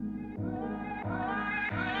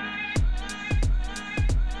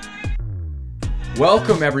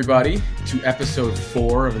Welcome, everybody, to episode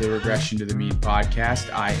 4 of the Regression to the Mean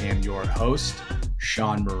podcast. I am your host,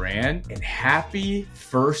 Sean Moran, and happy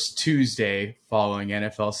first Tuesday following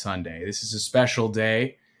NFL Sunday. This is a special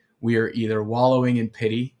day. We are either wallowing in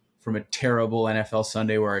pity from a terrible NFL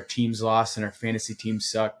Sunday where our teams lost and our fantasy teams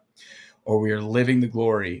suck, or we are living the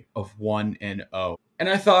glory of 1-0. And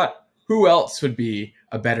I thought, who else would be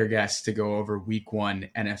a better guest to go over Week 1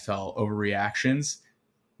 NFL overreactions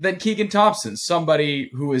than Keegan Thomson, somebody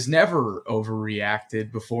who has never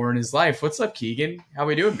overreacted before in his life. What's up, Keegan? How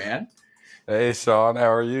we doing, man? Hey, Sean,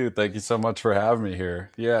 how are you? Thank you so much for having me here.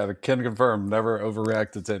 Yeah, I can confirm, never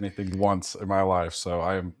overreacted to anything once in my life, so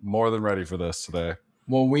I am more than ready for this today.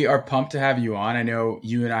 Well, we are pumped to have you on. I know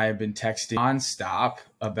you and I have been texting nonstop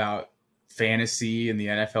about fantasy and the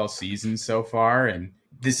NFL season so far, and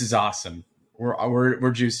this is awesome.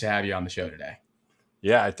 We're juiced to have you on the show today.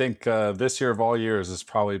 Yeah, I think this year of all years has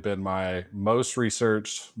probably been my most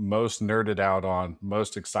researched, most nerded out on,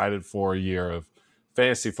 most excited for year of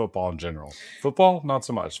fantasy football in general. Football, not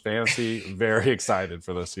so much. Fantasy, very excited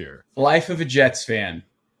for this year. Life of a Jets fan,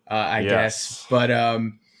 I guess. But, I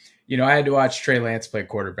had to watch Trey Lance play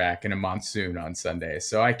quarterback in a monsoon on Sunday,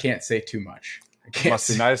 so I can't say too much. Must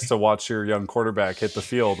be nice to watch your young quarterback hit the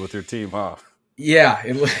field with your team, huh? Yeah.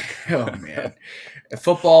 Oh, man.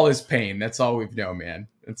 Football is pain. That's all we've known, man.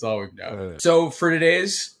 That's all we've known. So for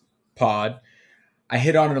today's pod, I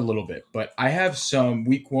hit on it a little bit, but I have some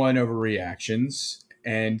Week 1 overreactions,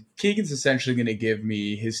 and Keegan's essentially going to give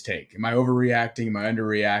me his take. Am I overreacting? Am I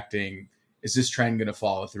underreacting? Is this trend going to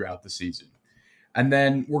follow throughout the season? And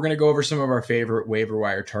then we're going to go over some of our favorite waiver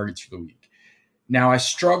wire targets for the week. Now, I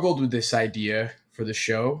struggled with this idea for the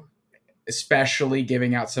show, especially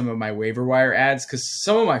giving out some of my waiver wire ads, because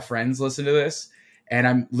some of my friends listen to this, and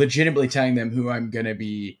I'm legitimately telling them who I'm going to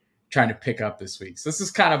be trying to pick up this week. So this is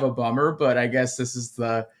kind of a bummer, but I guess this is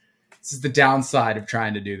the downside of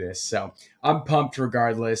trying to do this. So I'm pumped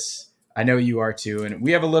regardless. I know you are too. And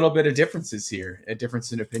we have a little bit of differences here, a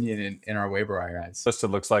difference in opinion in our waiver wire ads. It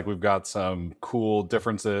looks like we've got some cool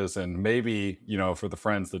differences, and maybe, for the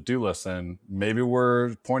friends that do listen, maybe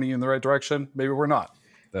we're pointing in the right direction. Maybe we're not.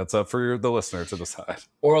 That's up for the listener to decide.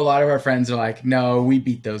 Or a lot of our friends are like, no, we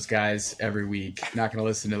beat those guys every week. Not going to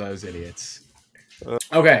listen to those idiots.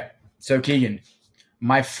 Okay, so Keegan,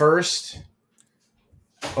 my first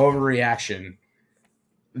overreaction.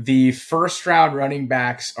 The first round running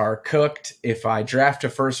backs are cooked. If I draft a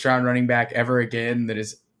first round running back ever again that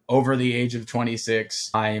is over the age of 26,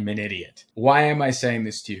 I am an idiot. Why am I saying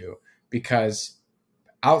this to you? Because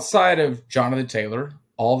outside of Jonathan Taylor,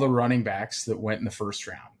 all the running backs that went in the first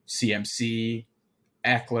round, CMC,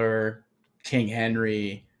 Eckler, King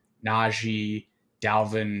Henry, Najee,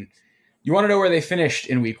 Dalvin, you want to know where they finished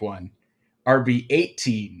in week 1? RB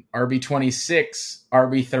 18, RB 26,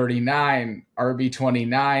 RB 39, RB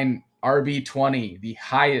 29, RB 20. The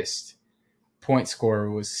highest point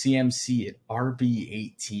scorer was CMC at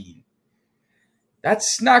RB 18.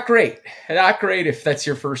 That's not great. Not great if that's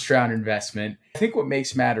your first round investment. I think what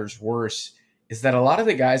makes matters worse is that a lot of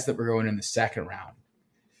the guys that were going in the second round,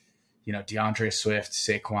 DeAndre Swift,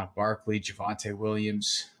 Saquon Barkley, Javonte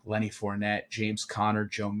Williams, Lenny Fournette, James Conner,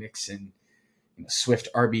 Joe Mixon, Swift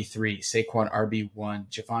RB3, Saquon RB1,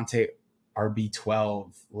 Javonte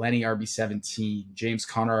RB12, Lenny RB17, James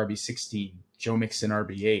Conner RB16, Joe Mixon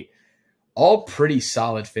RB8. All pretty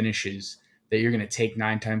solid finishes that you're going to take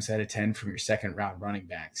 9 times out of 10 from your second round running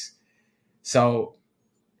backs. So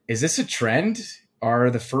is this a trend?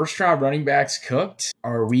 Are the first round running backs cooked?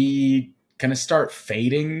 Are we going to start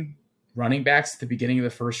fading running backs at the beginning of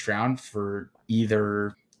the first round for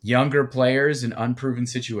either younger players in unproven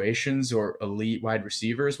situations or elite wide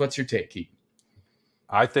receivers? What's your take, Keegan?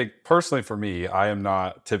 I think personally for me, I am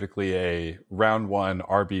not typically a round 1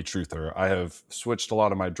 RB truther. I have switched a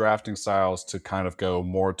lot of my drafting styles to kind of go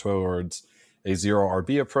more towards a 0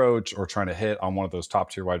 RB approach or trying to hit on one of those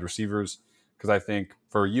top tier wide receivers. Because I think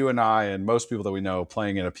for you and I and most people that we know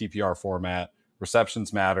playing in a PPR format,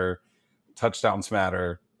 receptions matter, touchdowns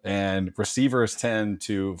matter, and receivers tend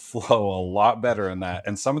to flow a lot better in that.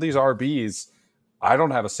 And some of these RBs, I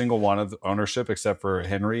don't have a single one of ownership except for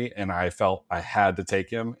Henry, and I felt I had to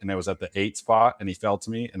take him, and it was at the 8 spot, and he fell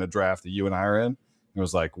to me in a draft that you and I are in. It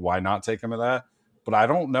was like, why not take him at that? But I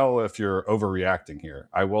don't know if you're overreacting here.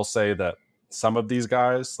 I will say that some of these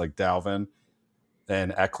guys, like Dalvin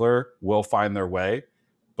and Eckler, will find their way,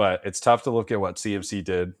 but it's tough to look at what CMC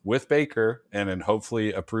did with Baker and an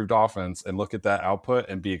hopefully approved offense and look at that output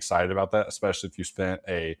and be excited about that, especially if you spent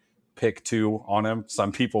a pick 2 on him.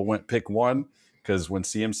 Some people went pick 1 because when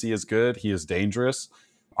CMC is good, he is dangerous.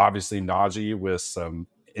 Obviously, Najee with some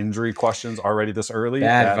injury questions already this early.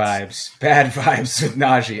 Bad vibes with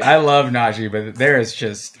Najee. I love Najee, but there is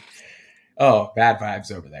just bad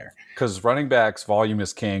vibes over there. Because running backs volume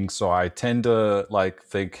is king, so I tend to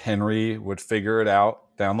think Henry would figure it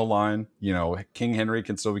out down the line. King Henry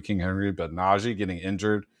can still be King Henry, but Najee getting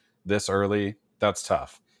injured this early, that's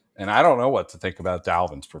tough. And I don't know what to think about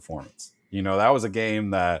Dalvin's performance. That was a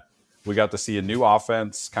game that we got to see a new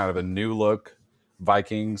offense, kind of a new look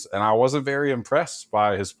Vikings, and I wasn't very impressed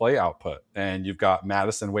by his play output. And you've got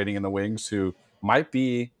Madison waiting in the wings, who might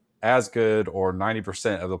be as good or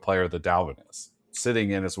 90% of the player that Dalvin is,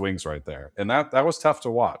 sitting in his wings right there. And that was tough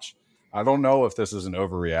to watch. I don't know if this is an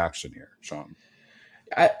overreaction here, Sean.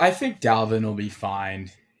 I think Dalvin will be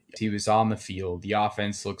fine. He was on the field. The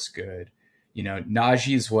offense looks good.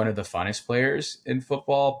 Najee is one of the funnest players in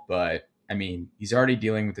football, but I mean, he's already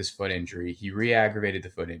dealing with his foot injury. He re-aggravated the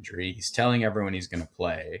foot injury. He's telling everyone he's going to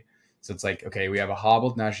play. So it's like, okay, we have a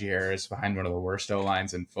hobbled Najee Harris behind one of the worst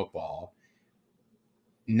O-lines in football.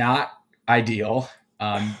 Not ideal.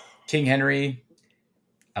 King Henry,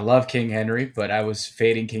 I love King Henry, but I was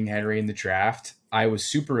fading King Henry in the draft. I was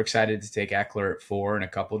super excited to take Eckler at 4 in a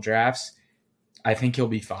couple drafts. I think he'll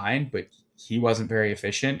be fine, but he wasn't very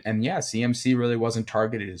efficient. And yeah, CMC really wasn't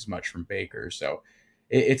targeted as much from Baker. So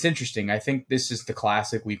it's interesting. I think this is the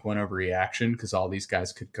classic week 1 overreaction because all these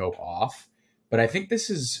guys could go off. But I think this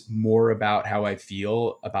is more about how I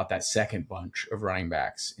feel about that second bunch of running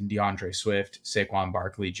backs in DeAndre Swift, Saquon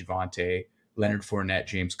Barkley, Javonte, Leonard Fournette,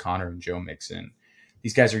 James Conner, and Joe Mixon.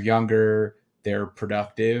 These guys are younger. They're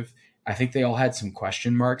productive. I think they all had some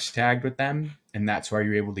question marks tagged with them, and that's why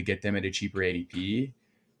you're able to get them at a cheaper ADP.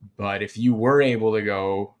 But if you were able to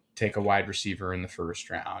go take a wide receiver in the first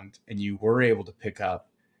round and you were able to pick up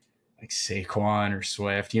like Saquon or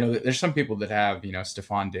Swift, there's some people that have,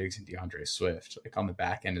 Stephon Diggs and DeAndre Swift like on the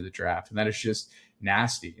back end of the draft, and that is just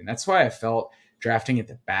nasty. And that's why I felt drafting at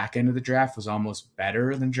the back end of the draft was almost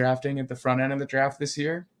better than drafting at the front end of the draft this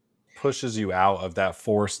year. Pushes you out of that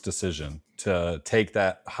forced decision to take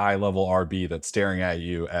that high level RB that's staring at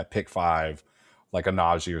you at pick 5, like a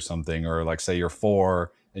Najee or something, or like say you're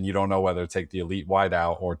 4 and you don't know whether to take the elite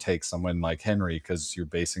wideout or take someone like Henry because you're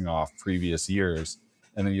basing off previous years.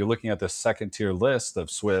 And then you're looking at this second tier list of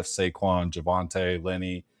Swift, Saquon, Javonte,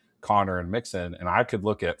 Lenny, Connor, and Mixon. And I could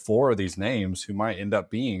look at 4 of these names who might end up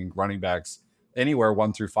being running backs anywhere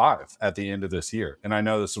 1 through 5 at the end of this year. And I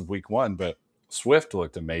know this is week 1, but Swift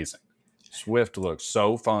looked amazing. Swift looked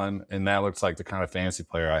so fun, and that looks like the kind of fantasy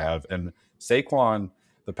player I have. And Saquon,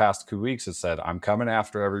 the past 2 weeks, has said, I'm coming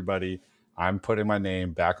after everybody. I'm putting my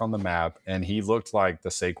name back on the map. And he looked like the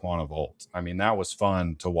Saquon of old. I mean, that was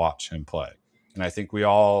fun to watch him play. And I think we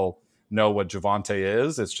all know what Javonte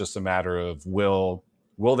is. It's just a matter of will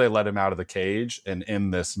they let him out of the cage and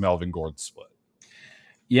end this Melvin Gordon split?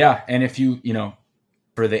 Yeah, and if you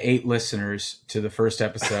for the 8 listeners to the first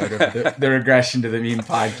episode of the Regression to the Mean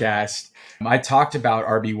podcast, I talked about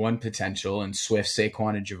RB1 potential, and Swift,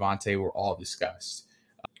 Saquon, and Javonte were all discussed.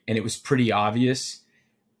 And it was pretty obvious.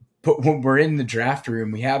 But when we're in the draft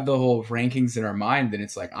room, we have the whole rankings in our mind, and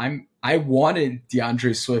it's like, I wanted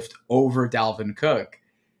DeAndre Swift over Dalvin Cook,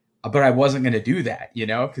 but I wasn't going to do that,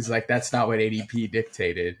 because that's not what ADP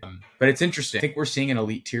dictated. But it's interesting. I think we're seeing an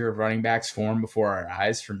elite tier of running backs form before our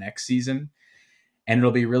eyes for next season. And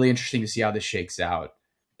it'll be really interesting to see how this shakes out.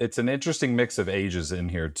 It's an interesting mix of ages in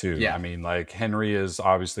here, too. Yeah. I mean, Henry is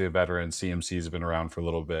obviously a veteran. CMC's been around for a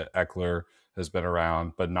little bit. Eckler has been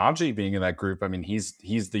around. But Najee being in that group, I mean, he's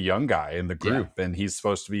the young guy in the group, and he's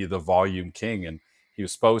supposed to be the volume king. And he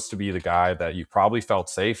was supposed to be the guy that you probably felt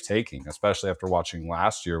safe taking, especially after watching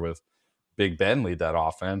last year with Big Ben lead that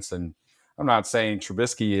offense. And I'm not saying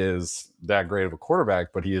Trubisky is that great of a quarterback,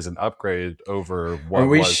 but he is an upgrade over what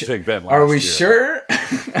was Big Ben last year. Are we sure?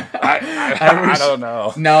 I don't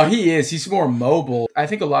know. No, he is. He's more mobile. I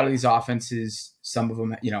think a lot of these offenses, some of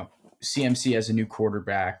them, CMC has a new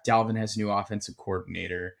quarterback. Dalvin has a new offensive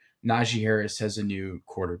coordinator. Najee Harris has a new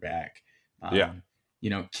quarterback.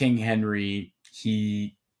 King Henry,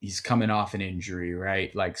 he's coming off an injury,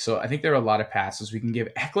 right? So I think there are a lot of passes we can give.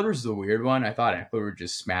 Eckler's the weird one. I thought Eckler would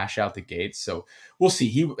just smash out the gates. So we'll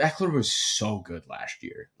see. Eckler was so good last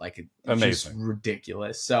year. Amazing. Just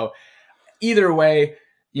ridiculous. So either way,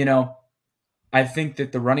 I think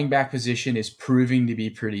that the running back position is proving to be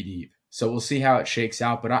pretty deep. So we'll see how it shakes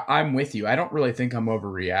out. But I'm with you. I don't really think I'm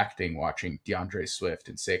overreacting watching DeAndre Swift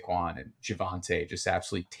and Saquon and Javonte just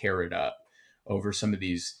absolutely tear it up over some of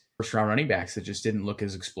these first-round running backs that just didn't look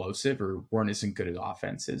as explosive or weren't as good as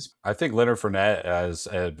offenses. I think Leonard Fournette has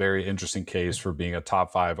a very interesting case for being a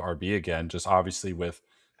top 5 RB again, just obviously with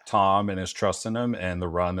Tom and his trust in him and the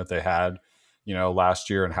run that they had last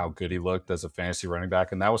year and how good he looked as a fantasy running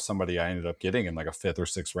back. And that was somebody I ended up getting in like a 5th or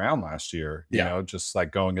 6th round last year, Yeah. just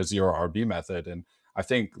like going a 0 RB method. And I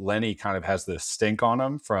think Lenny kind of has this stink on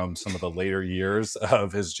him from some of the later years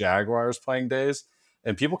of his Jaguars playing days.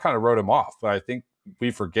 And people kind of wrote him off. But I think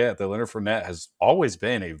we forget that Leonard Fournette has always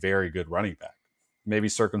been a very good running back. Maybe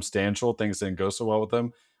circumstantial, things didn't go so well with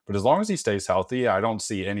him. But as long as he stays healthy, I don't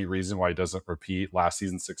see any reason why he doesn't repeat last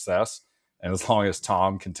season's success. And as long as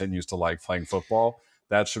Tom continues to like playing football,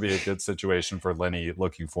 that should be a good situation for Lenny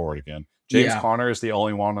looking forward again. James Yeah. Conner is the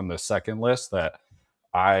only one on the second list that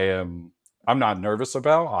I'm not nervous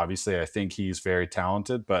about. Obviously, I think he's very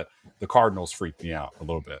talented, but the Cardinals freak me out a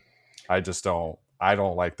little bit. I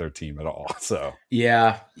don't like their team at all. So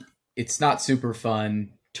Yeah. It's not super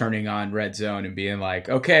fun turning on Red Zone and being like,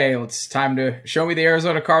 okay, it's time to show me the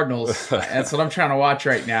Arizona Cardinals. That's what I'm trying to watch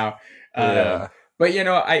right now. yeah. But,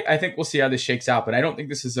 I think we'll see how this shakes out, but I don't think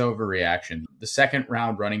this is overreaction. The second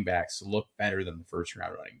round running backs look better than the first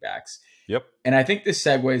round running backs. Yep. And I think this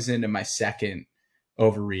segues into my second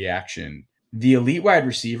overreaction. The elite wide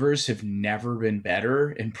receivers have never been better,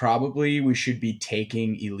 and probably we should be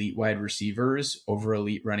taking elite wide receivers over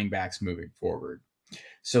elite running backs moving forward.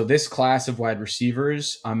 So this class of wide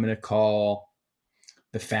receivers, I'm going to call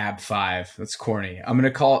the Fab Five. That's corny. I'm going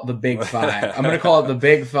to call it the Big Five. I'm going to call it the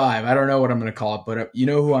Big Five. I don't know what I'm going to call it, but you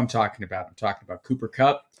know who I'm talking about. I'm talking about Cooper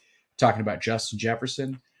Kupp, I'm talking about Justin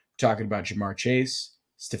Jefferson, I'm talking about Jamar Chase,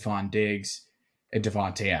 Stephon Diggs, and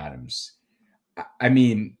Devontae Adams. I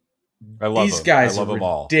mean, I love these them. guys I are love them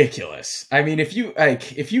all. ridiculous. I mean, if you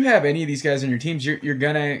have any of these guys on your teams, you're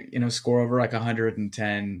gonna score over like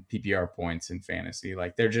 110 PPR points in fantasy.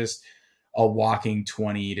 Like they're just a walking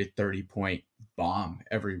 20 to 30 point bomb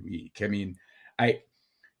every week. I mean,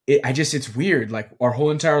 it's weird. Like our whole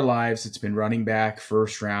entire lives, it's been running back,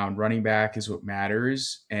 first round. Running back is what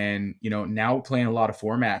matters. And now we're playing a lot of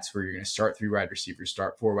formats where you're going to start 3 wide receivers,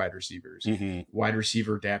 start 4 wide receivers. Mm-hmm. Wide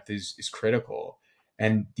receiver depth is critical.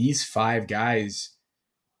 And these 5 guys,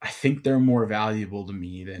 I think they're more valuable to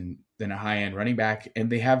me than a high end running back, and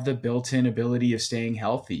they have the built in ability of staying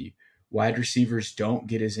healthy. Wide receivers don't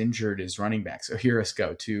get as injured as running backs. So here us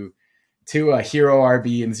go to hero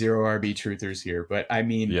RB and 0 RB truthers here. But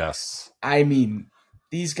Yes.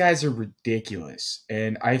 these guys are ridiculous.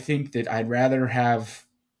 And I think that I'd rather have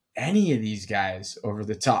any of these guys over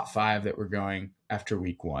the top 5 that we're going after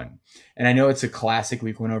week 1. And I know it's a classic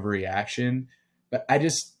week 1 overreaction, but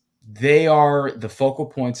they are the focal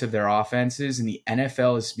points of their offenses, and the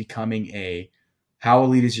NFL is becoming how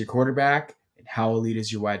elite is your quarterback and how elite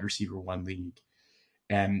is your wide receiver 1 league.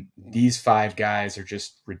 And these 5 guys are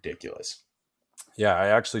just ridiculous. Yeah, I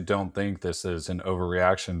actually don't think this is an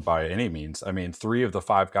overreaction by any means. I mean, 3 of the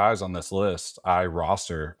 5 guys on this list I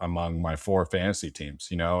roster among my 4 fantasy teams,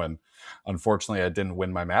 and unfortunately I didn't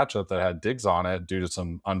win my matchup that had Diggs on it due to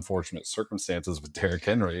some unfortunate circumstances with Derrick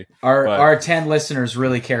Henry. Our 10 listeners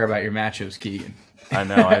really care about your matchups, Keegan. I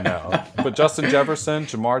know. But Justin Jefferson,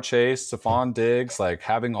 Jamar Chase, Stephon Diggs, like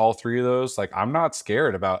having all 3 of those, like I'm not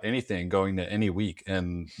scared about anything going to any week.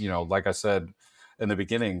 And, like I said in the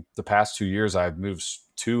beginning, the past 2 years, I've moved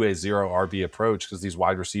to a 0 RB approach because these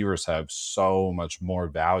wide receivers have so much more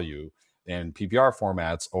value in PPR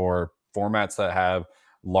formats or formats that have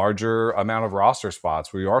larger amount of roster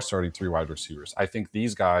spots where you are starting 3 wide receivers. I think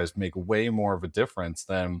these guys make way more of a difference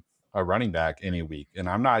than a running back any week. And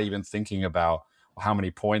I'm not even thinking about how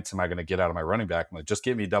many points am I going to get out of my running back? I'm like, just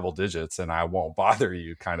give me double digits and I won't bother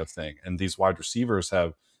you kind of thing. And these wide receivers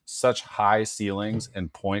have such high ceilings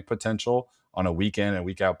and point potential on a week in and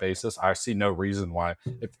week out basis. I see no reason why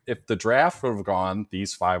if the draft would have gone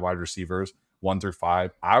these 5 wide receivers 1 through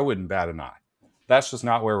 5, I wouldn't bat an eye. That's just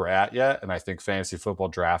not where we're at yet. And I think fantasy football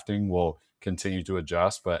drafting will continue to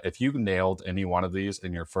adjust. But if you nailed any one of these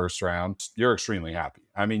in your first round, you're extremely happy.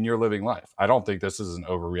 I mean, you're living life. I don't think this is an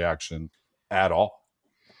overreaction at all.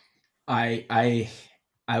 I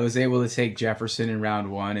was able to take Jefferson in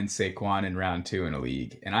round 1 and Saquon in round 2 in a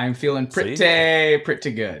league, and I'm feeling pretty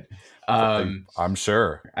good. I'm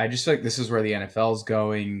sure. I just feel like this is where the NFL is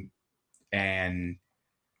going, and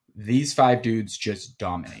these 5 dudes just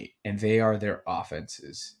dominate, and they are their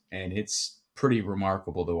offenses, and it's pretty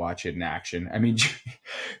remarkable to watch it in action. I mean,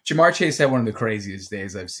 Jamar Chase had one of the craziest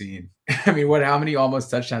days I've seen. I mean, how many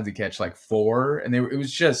almost touchdowns he catch? Like 4, and it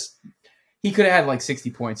was just. He could have had like 60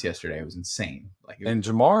 points yesterday. It was insane. And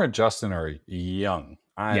Jamar and Justin are young.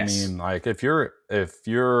 I mean, like if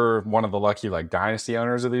you're one of the lucky like dynasty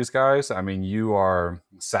owners of these guys, I mean, you are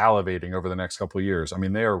salivating over the next couple of years. I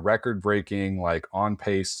mean, they are record breaking, like on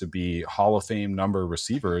pace to be Hall of Fame number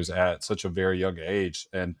receivers at such a very young age.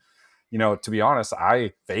 And to be honest,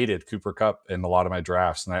 I faded Cooper Kupp in a lot of my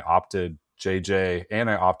drafts, and I opted JJ and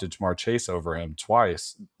I opted Jamar Chase over him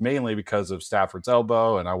twice, mainly because of Stafford's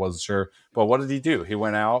elbow, and I wasn't sure. But what did he do? He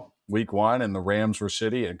went out week 1, and the Rams were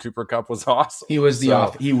shitty, and Cooper Kupp was awesome. He was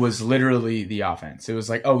he was literally the offense. It was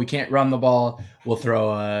like, oh, we can't run the ball. We'll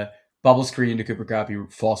throw a bubble screen to Cooper Kupp. He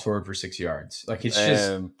falls forward for 6 yards. Like it's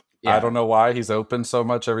just, I don't know why he's open so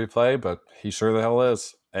much every play, but he sure the hell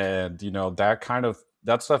is. And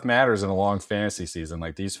that stuff matters in a long fantasy season.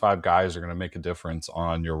 Like these 5 guys are going to make a difference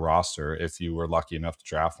on your roster if you were lucky enough to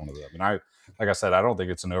draft one of them. And like I said, I don't think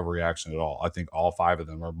it's an overreaction at all. I think all 5 of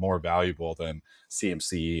them are more valuable than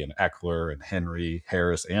CMC and Eckler and Henry,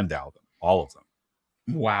 Harris, and Dalvin. All of them.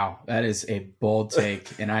 Wow, that is a bold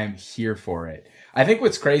take, and I am here for it. I think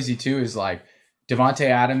what's crazy too is like Devontae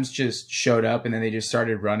Adams just showed up, and then they just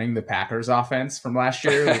started running the Packers offense from last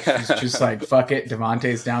year, which was just like, fuck it,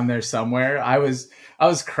 Devontae's down there somewhere. I was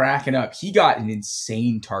cracking up. He got an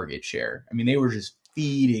insane target share. I mean, they were just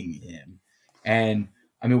feeding him, and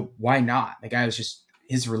I mean, why not? The guy was just,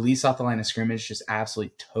 his release off the line of scrimmage, just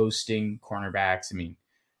absolutely toasting cornerbacks. I mean,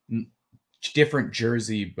 different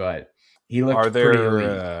jersey, but he looked pretty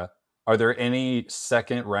elite. Are there any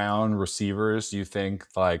second round receivers you think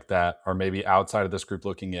like that are maybe outside of this group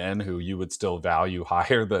looking in who you would still value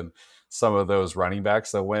higher than some of those running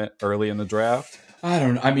backs that went early in the draft? I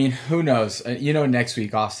don't know. I mean, who knows? Next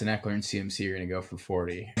week Austin Eckler and CMC are going to go for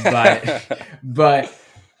 40, but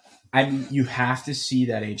I mean, you have to see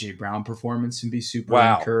that AJ Brown performance and be super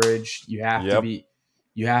encouraged. You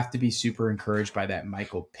have to be super encouraged by that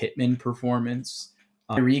Michael Pittman performance.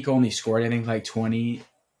 Tyreek only scored, I think, like 20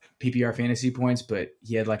 PPR fantasy points, but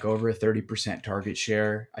he had like over a 30% target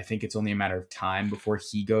share. I think it's only a matter of time before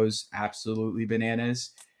he goes absolutely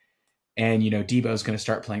bananas. And Debo's going to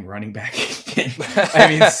start playing running back again.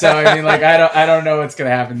 I don't know what's going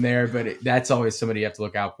to happen there, but that's always somebody you have to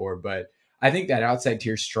look out for. But I think that outside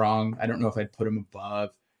tier strong. I don't know if I'd put him above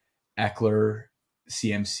Eckler,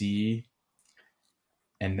 CMC,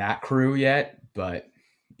 and that crew yet, but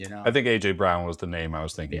I think AJ Brown was the name I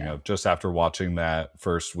was thinking of just after watching that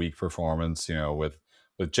first week performance, with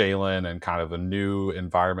Jalen and kind of a new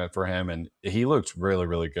environment for him. And he looked really,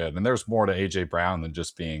 really good. And there's more to AJ Brown than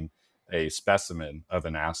just being a specimen of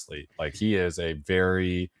an athlete. Like he is a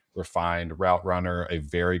very refined route runner, a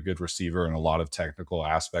very good receiver, and a lot of technical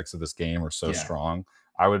aspects of this game are so strong.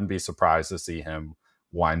 I wouldn't be surprised to see him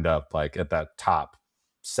wind up like at that top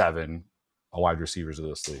 7 wide receivers of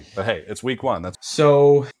this league. But hey, it's week 1.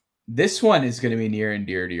 So this one is going to be near and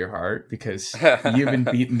dear to your heart because you've been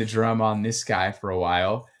beating the drum on this guy for a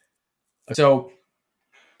while. So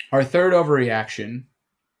our third overreaction,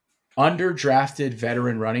 underdrafted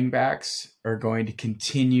veteran running backs are going to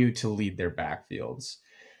continue to lead their backfields.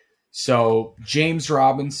 So James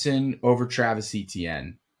Robinson over Travis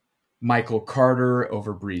Etienne, Michael Carter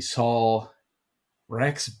over Breece Hall,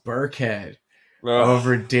 Rex Burkhead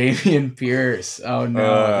over Dameon Pierce. Oh no,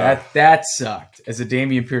 that sucked. As a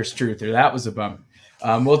Dameon Pierce truther, that was a bummer.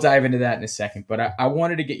 We'll dive into that in a second, but I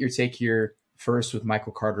wanted to get your take here first with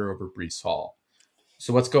Michael Carter over Breece Hall.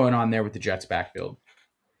 So what's going on there with the Jets backfield?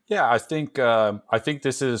 Yeah, I think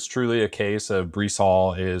this is truly a case of Breece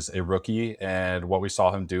Hall is a rookie, and what we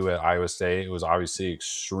saw him do at Iowa State was obviously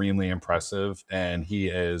extremely impressive, and he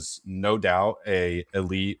is no doubt a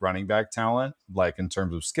elite running back talent, like in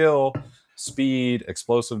terms of skill, speed,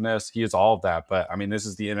 explosiveness. He is all of that. But I mean, this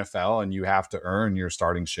is the NFL, and you have to earn your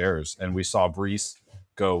starting shares. And we saw Breece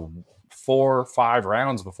go 4 or 5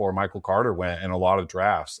 rounds before Michael Carter went in a lot of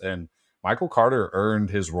drafts, and Michael Carter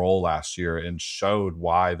earned his role last year and showed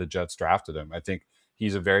why the Jets drafted him. I think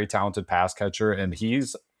he's a very talented pass catcher, and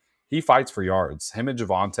he fights for yards. Him and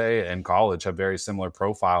Javonte in college have very similar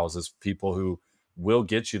profiles as people who will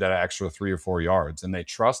get you that extra 3 or 4 yards, and they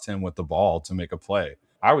trust him with the ball to make a play.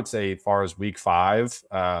 I would say, as far as week 5,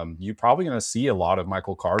 you're probably going to see a lot of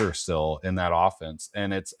Michael Carter still in that offense,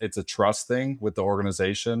 and it's a trust thing with the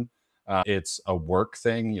organization. It's a work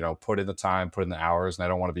thing, put in the time, put in the hours, and I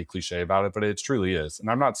don't want to be cliche about it, but it truly is. And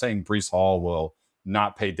I'm not saying Breece Hall will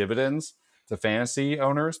not pay dividends to fantasy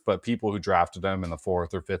owners, but people who drafted him in the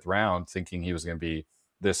 4th or 5th round thinking he was going to be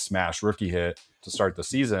this smash rookie hit to start the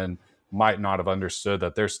season might not have understood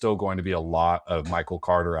that there's still going to be a lot of Michael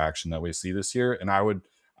Carter action that we see this year. And I would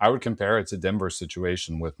compare it to Denver's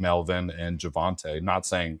situation with Melvin and Javonte, not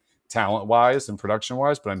saying talent-wise and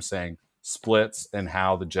production-wise, but I'm saying splits and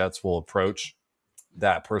how the Jets will approach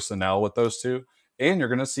that personnel with those two. And you're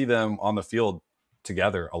going to see them on the field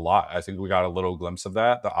together a lot. I think we got a little glimpse of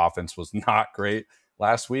that. The offense was not great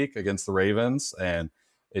last week against the Ravens, and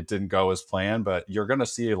it didn't go as planned, but you're going to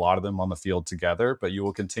see a lot of them on the field together. But you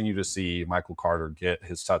will continue to see Michael Carter get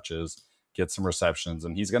his touches, get some receptions,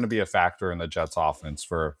 and he's going to be a factor in the Jets offense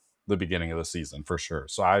for the beginning of the season for sure.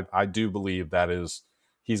 So I do believe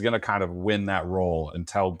he's going to kind of win that role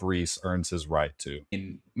until Brees earns his right to.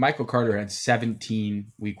 And Michael Carter had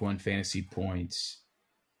 17 week 1 fantasy points.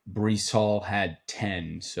 Brees Hall had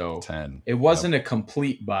 10. So 10. It wasn't a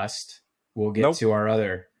complete bust. We'll get to our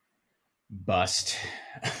other bust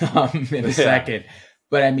in a second.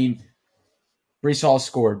 But I mean, Brees Hall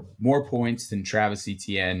scored more points than Travis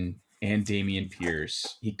Etienne and Dameon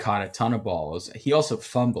Pierce. He caught a ton of balls. He also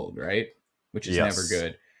fumbled, right? Which is never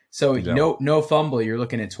good. So no fumble, you're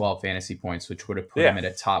looking at 12 fantasy points, which would have put him at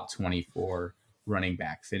a top 24 running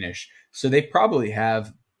back finish. So they probably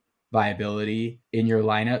have viability in your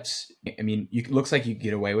lineups. I mean, it looks like you could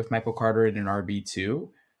get away with Michael Carter in an RB2,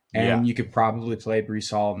 and you could probably play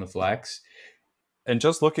Brees Hall in the flex. And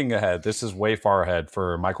just looking ahead, this is way far ahead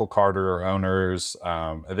for Michael Carter owners.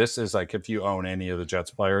 This is like if you own any of the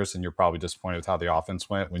Jets players and you're probably disappointed with how the offense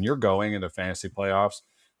went. When you're going into fantasy playoffs,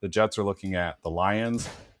 the Jets are looking at the Lions,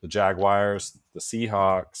 the Jaguars, the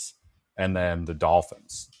Seahawks, and then the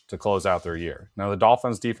Dolphins to close out their year. Now, the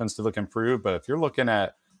Dolphins defense did look improved, but if you're looking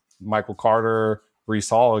at Michael Carter, Brees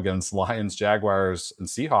Hall against Lions, Jaguars, and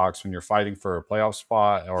Seahawks when you're fighting for a playoff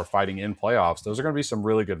spot or fighting in playoffs, those are going to be some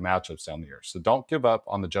really good matchups down the year. So don't give up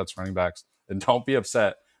on the Jets running backs, and don't be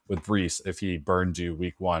upset with Brees if he burned you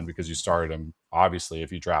week 1 because you started him, obviously,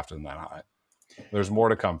 if you drafted him that high. There's more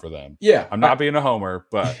to come for them. Yeah. I'm not being a homer,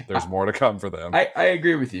 but there's more to come for them. I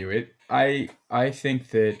agree with you. I think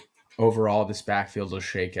that overall this backfield will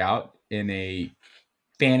shake out in a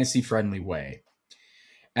fantasy-friendly way.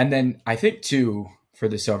 And then I think, too, for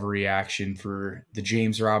this overreaction for the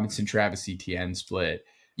James Robinson, Travis Etienne split,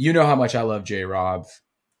 you know how much I love J-Rob.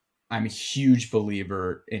 I'm a huge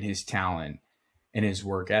believer in his talent and his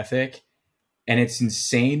work ethic. And it's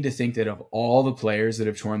insane to think that of all the players that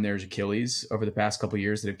have torn their Achilles over the past couple of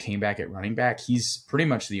years that have came back at running back, he's pretty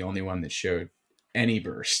much the only one that showed any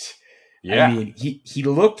burst. Yeah. I mean, he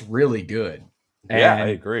looked really good. Yeah, I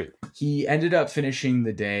agree. He ended up finishing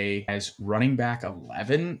the day as running back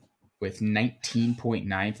 11 with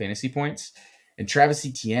 19.9 fantasy points. And Travis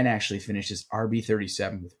Etienne actually finished as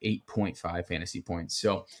RB37 with 8.5 fantasy points.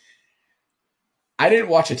 So I didn't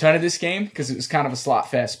watch a ton of this game because it was kind of a slot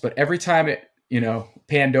fest, but every time it,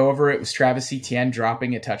 panned over, it was Travis Etienne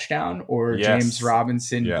dropping a touchdown or James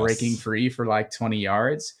Robinson breaking free for like 20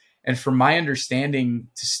 yards. And from my understanding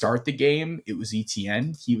to start the game, it was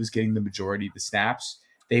Etienne. He was getting the majority of the snaps.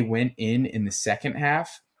 They went in the second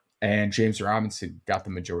half, and James Robinson got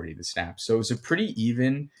the majority of the snaps. So it was a pretty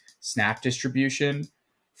even snap distribution.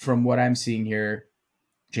 From what I'm seeing here,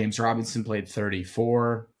 James Robinson played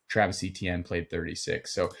 34. Travis Etienne played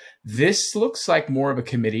 36. So this looks like more of a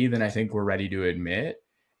committee than I think we're ready to admit.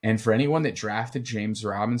 And for anyone that drafted James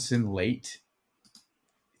Robinson late,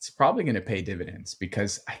 it's probably going to pay dividends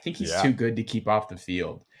because I think he's too good to keep off the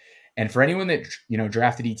field. And for anyone that,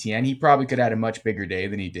 drafted Etienne, he probably could have had a much bigger day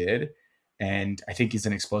than he did. And I think he's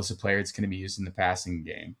an explosive player. It's going to be used in the passing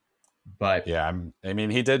game. But yeah, I mean,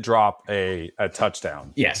 he did drop a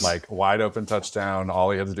touchdown. Yes. Like wide open touchdown. All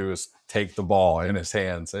he had to do is take the ball in his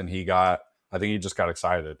hands. And I think he just got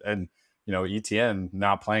excited. And, Etienne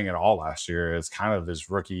not playing at all last year is kind of his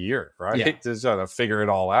rookie year, right? Yeah. Just trying to figure it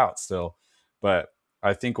all out still. But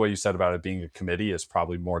I think what you said about it being a committee is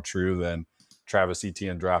probably more true than Travis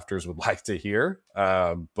Etienne drafters would like to hear.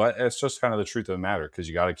 But it's just kind of the truth of the matter because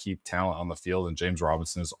you got to keep talent on the field. And James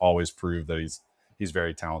Robinson has always proved that he's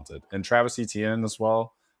very talented. And Travis Etienne as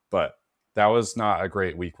well. But that was not a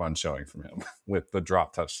great week 1 showing from him with the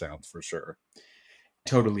drop touchdowns for sure.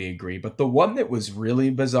 Totally agree. But the one that was really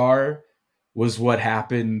bizarre was what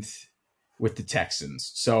happened with the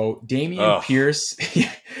Texans. So Dameon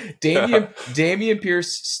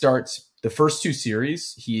Pierce starts the first 2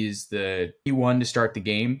 series. He is the P1 to start the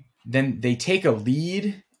game. Then they take a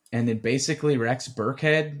lead, and then basically Rex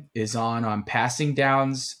Burkhead is on passing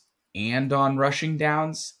downs and on rushing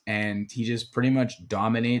downs, and he just pretty much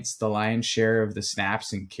dominates the lion's share of the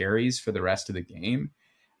snaps and carries for the rest of the game.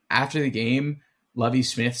 After the game, Lovie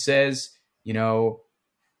Smith says,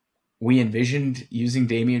 we envisioned using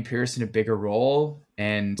Dameon Pierce in a bigger role,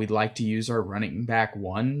 and we'd like to use our running back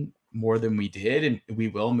 1 more than we did, and we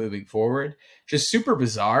will moving forward. Just super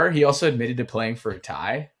bizarre. He also admitted to playing for a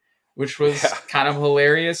tie, which was kind of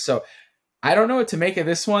hilarious. So I don't know what to make of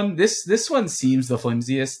this one. This one seems the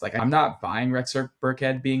flimsiest. Like, I'm not buying Rex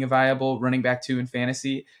Burkhead being a viable running back 2 in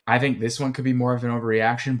fantasy. I think this one could be more of an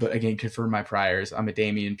overreaction, but again, confirm my priors. I'm a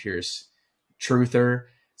Dameon Pierce truther.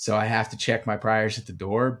 So I have to check my priors at the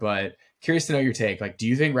door. But curious to know your take. Like, do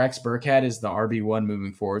you think Rex Burkhead is the RB1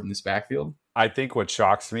 moving forward in this backfield? I think what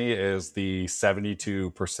shocks me is the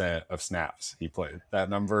 72% of snaps he played. That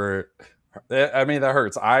number, I mean, that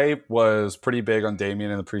hurts. I was pretty big on Damian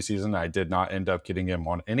in the preseason. I did not end up getting him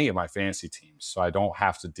on any of my fantasy teams, so I don't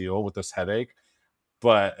have to deal with this headache.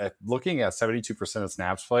 But looking at 72% of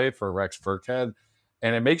snaps played for Rex Burkhead,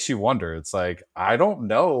 and it makes you wonder. It's like, I don't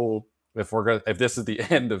know if this is the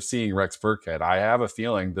end of seeing Rex Burkhead. I have a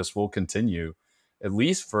feeling this will continue at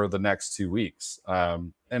least for the next 2 weeks.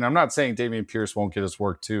 And I'm not saying Dameon Pierce won't get his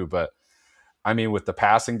work too, but I mean, with the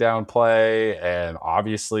passing down play and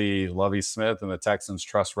obviously Lovie Smith and the Texans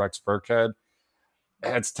trust Rex Burkhead,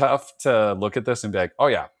 it's tough to look at this and be like, oh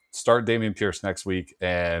yeah, start Dameon Pierce next week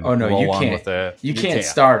and Oh no, you roll on can't. with it. You can't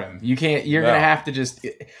start him. You can't. You're gonna No. have to just.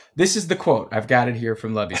 This is the quote. I've got it here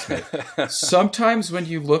from Lovie Smith. Sometimes when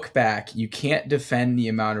you look back, you can't defend the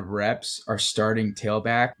amount of reps our starting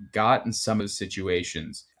tailback got in some of the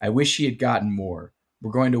situations. I wish he had gotten more.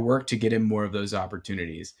 We're going to work to get him more of those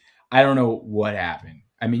opportunities. I don't know what happened.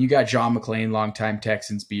 I mean, you got John McClain, longtime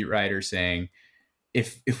Texans beat writer, saying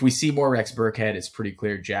if we see more Rex Burkhead, it's pretty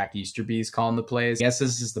clear Jack Easterby's calling the plays. I guess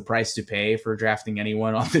this is the price to pay for drafting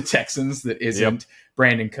anyone on the Texans that isn't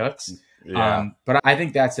Brandon Cooks. Yeah. But I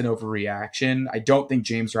think that's an overreaction. I don't think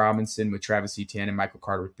James Robinson with Travis Etienne and Michael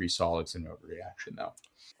Carter with Brees Hall is an overreaction, though.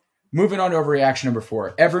 Moving on to overreaction number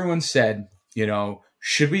 4. Everyone said,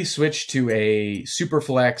 should we switch to a super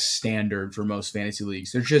flex standard for most fantasy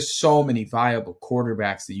leagues? There's just so many viable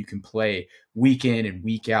quarterbacks that you can play week in and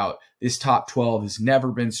week out. This top 12 has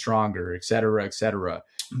never been stronger, et cetera, et cetera.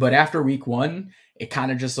 But after week 1, it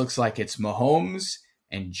kind of just looks like it's Mahomes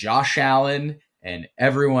and Josh Allen and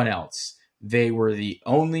everyone else. They were the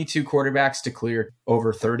only 2 quarterbacks to clear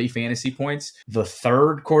over 30 fantasy points. The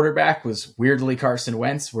third quarterback was weirdly Carson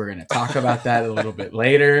Wentz. We're going to talk about that a little bit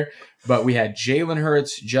later. But we had Jalen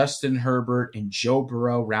Hurts, Justin Herbert, and Joe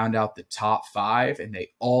Burrow round out the top 5, and they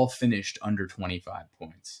all finished under 25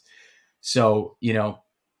 points. So,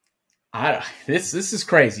 this is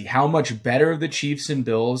crazy. How much better the Chiefs and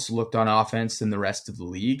Bills looked on offense than the rest of the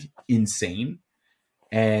league. Insane.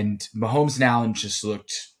 And Mahomes and Allen just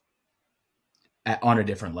looked on a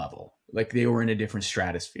different level. Like they were in a different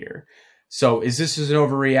stratosphere. So is this an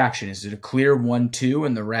overreaction? Is it a clear 1-2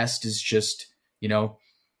 and the rest is just,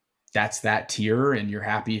 that's that tier and you're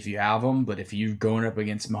happy if you have them, but if you're going up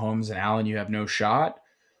against Mahomes and Allen, you have no shot?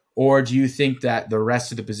 Or do you think that the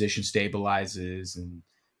rest of the position stabilizes and,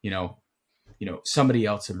 somebody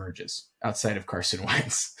else emerges outside of Carson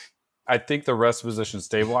Wentz? I think the rest of the position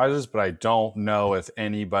stabilizes, but I don't know if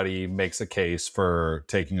anybody makes a case for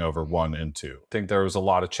taking over 1 and 2. I think there was a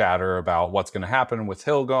lot of chatter about what's going to happen with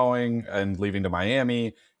Hill going and leaving to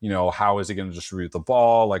Miami. How is he going to distribute the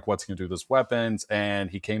ball? Like, what's he going to do with his weapons? And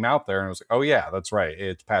he came out there and was like, oh, yeah, that's right.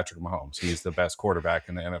 It's Patrick Mahomes. He's the best quarterback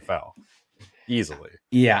in the NFL. Easily.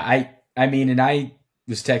 Yeah, I mean, and I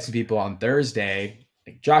was texting people on Thursday.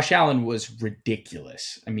 Josh Allen was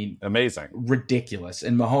ridiculous. I mean, amazing. Ridiculous.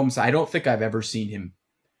 And Mahomes, I don't think I've ever seen him.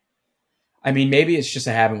 I mean, maybe it's just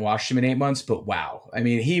I haven't watched him in 8 months, but wow. I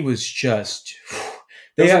mean, he was just...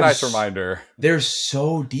 It was a nice reminder. They're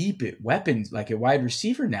so deep at weapons, like at wide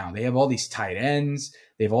receiver now. They have all these tight ends.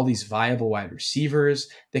 They have all these viable wide receivers.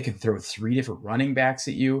 They can throw 3 different running backs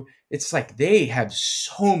at you. It's like they have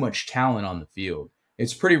so much talent on the field.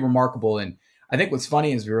 It's pretty remarkable. And I think what's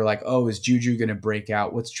funny is we were like, oh, is Juju going to break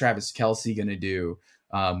out? What's Travis Kelce going to do?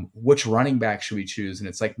 Which running back should we choose? And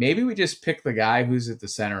it's like, maybe we just pick the guy who's at the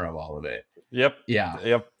center of all of it. Yep.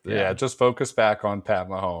 Yeah. Yeah. Just focus back on Pat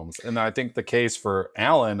Mahomes. And I think the case for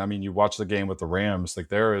Allen, I mean, you watch the game with the Rams, like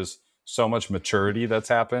there is so much maturity that's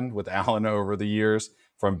happened with Allen over the years,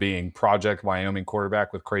 from being Project Wyoming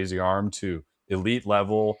quarterback with crazy arm to elite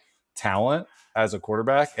level talent as a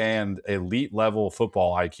quarterback and elite level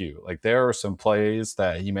football IQ. Like there are some plays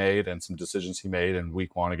that he made and some decisions he made in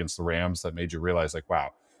week 1 against the Rams that made you realize like,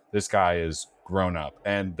 wow, this guy is grown up.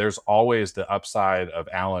 And there's always the upside of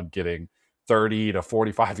Allen getting 30 to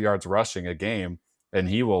 45 yards rushing a game, and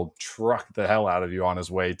he will truck the hell out of you on his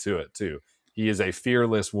way to it too. He is a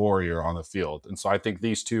fearless warrior on the field. And so I think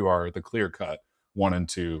these two are the clear cut 1 and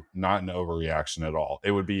 2, not an overreaction at all.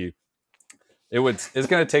 It's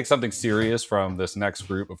going to take something serious from this next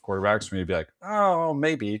group of quarterbacks for me to be like, oh,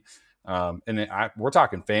 maybe. We're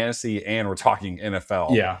talking fantasy and we're talking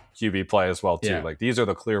NFL QB play as well, too. Yeah. Like these are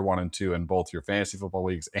the clear 1 and 2 in both your fantasy football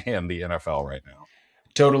leagues and the NFL right now.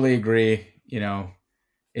 Totally agree.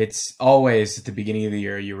 It's always at the beginning of the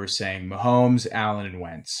year you were saying Mahomes, Allen, and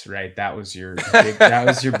Wentz, right? That was your big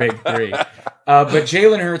 3. But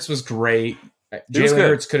Jalen Hurts was great. Jalen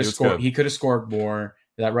Hurts could He have was scored. good. He could have scored more.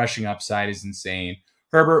 That rushing upside is insane.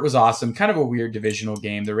 Herbert was awesome. Kind of a weird divisional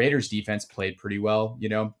game. The Raiders defense played pretty well.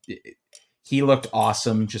 He looked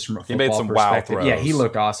awesome just from a He made football some wow perspective. Yeah, he throws.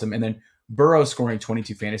 looked awesome. And then Burrow scoring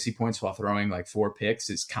 22 fantasy points while throwing like 4 picks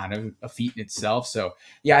is kind of a feat in itself. So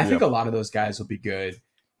yeah, I think a lot of those guys will be good.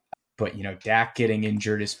 But Dak getting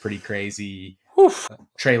injured is pretty crazy.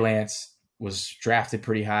 Trey Lance was drafted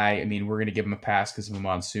pretty high. I mean, we're going to give him a pass because of a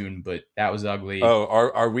monsoon, but that was ugly. Oh,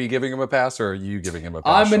 are we giving him a pass or are you giving him a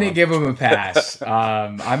pass? I'm going to give him a pass.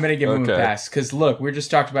 I'm going to give him a pass because look, we just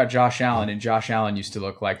talked about Josh Allen, and Josh Allen used to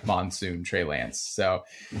look like monsoon Trey Lance. So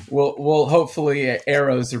we'll hopefully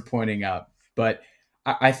arrows are pointing up, but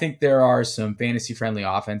I think there are some fantasy friendly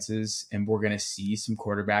offenses, and we're going to see some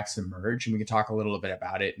quarterbacks emerge, and we can talk a little bit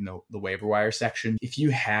about it in the waiver wire section. If you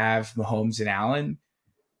have Mahomes and Allen,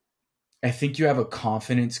 I think you have a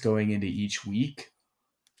confidence going into each week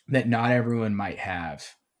that not everyone might have.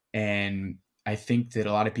 And I think that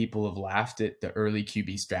a lot of people have laughed at the early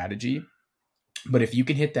QB strategy. But if you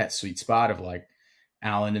can hit that sweet spot of like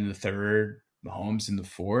Allen in the third, Mahomes in the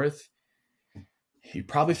fourth, you're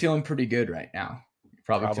probably feeling pretty good right now. You're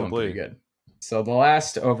probably feeling pretty good. So the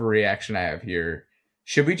last overreaction I have here,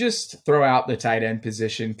 should we just throw out the tight end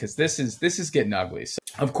position? Because this is getting ugly. So,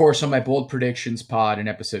 of course, on my bold predictions pod in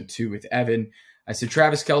episode 2 with Evan, I said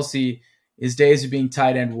Travis Kelce, his days of being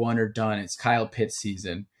tight end 1 are done. It's Kyle Pitts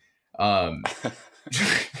season. Travis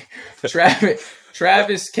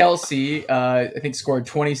Kelce, I think, scored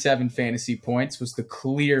 27 fantasy points, was the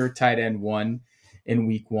clear tight end 1 in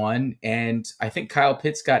week 1. And I think Kyle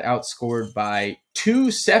Pitts got outscored by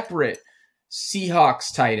 2 separate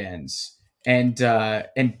Seahawks tight ends and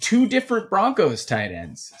 2 different Broncos tight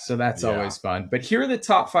ends. So that's always fun. But here are the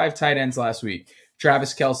top 5 tight ends last week.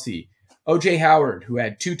 Travis Kelce, OJ Howard, who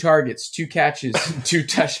had 2 targets, 2 catches, 2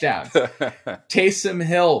 touchdowns. Taysom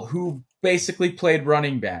Hill, who basically played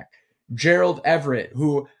running back. Gerald Everett,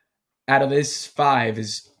 who out of this 5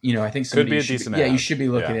 is, I think could be a decent. You should be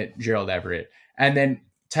looking at Gerald Everett. And then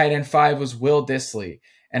tight end 5 was Will Dissly.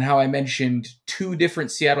 And how I mentioned 2 different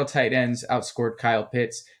Seattle tight ends outscored Kyle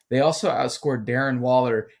Pitts. They also outscored Darren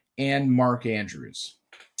Waller and Mark Andrews.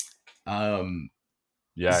 So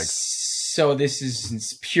this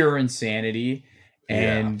is pure insanity.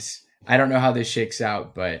 And I don't know how this shakes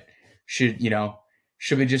out, but should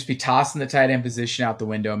we just be tossing the tight end position out the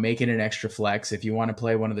window, making an extra flex? If you want to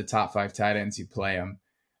play one of the top 5 tight ends, you play them.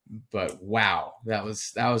 But wow, that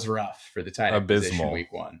was rough for the tight end position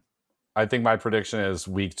week 1. I think my prediction is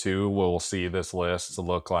week 2, we'll see this list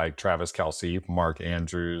look like Travis Kelce, Mark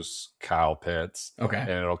Andrews, Kyle Pitts. Okay. And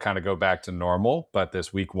it'll kind of go back to normal. But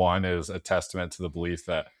this week 1 is a testament to the belief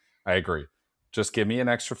that I agree. Just give me an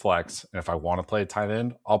extra flex. And if I want to play a tight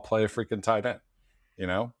end, I'll play a freaking tight end.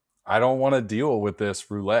 I don't want to deal with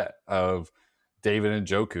this roulette of David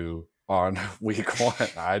Njoku on week 1.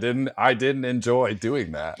 I didn't enjoy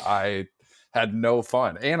doing that. I had no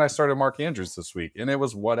fun. And I started Mark Andrews this week, and it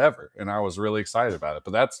was whatever. And I was really excited about it.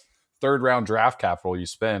 But that's 3rd round draft capital you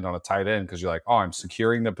spend on a tight end because you're like, oh, I'm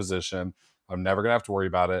securing the position. I'm never going to have to worry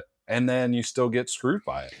about it. And then you still get screwed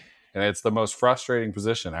by it. And it's the most frustrating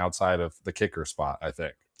position outside of the kicker spot, I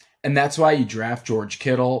think. And that's why you draft George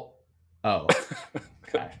Kittle. Oh,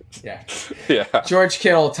 okay. Yeah. George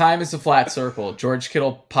Kittle, time is a flat circle. George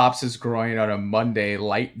Kittle pops his groin on a Monday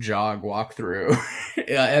light jog walkthrough.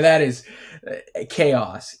 And that is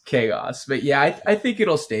chaos. But yeah, I think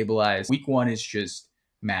it'll stabilize. Week 1 is just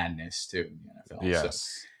madness too in the NFL. Yes.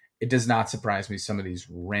 So it does not surprise me some of these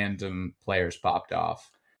random players popped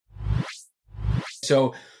off.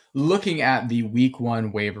 So looking at the week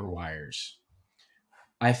 1 waiver wires,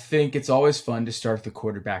 I think it's always fun to start the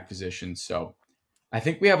quarterback position. So I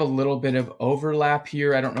think we have a little bit of overlap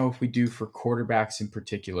here. I don't know if we do for quarterbacks in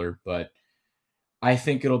particular, but I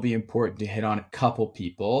think it'll be important to hit on a couple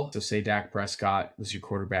people. So say Dak Prescott was your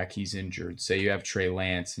quarterback, he's injured. Say you have Trey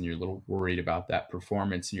Lance and you're a little worried about that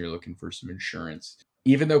performance and you're looking for some insurance.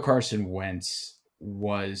 Even though Carson Wentz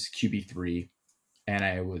was QB3, and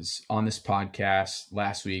I was on this podcast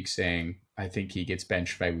last week saying I think he gets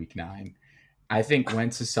benched by week 9. I think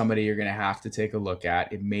Wentz is somebody you're going to have to take a look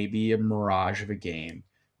at. It may be a mirage of a game,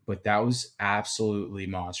 but that was absolutely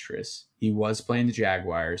monstrous. He was playing the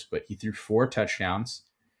Jaguars, but he threw 4 touchdowns.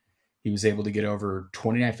 He was able to get over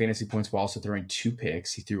 29 fantasy points while also throwing 2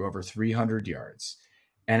 picks. He threw over 300 yards.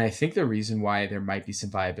 And I think the reason why there might be some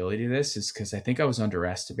viability to this is because I think I was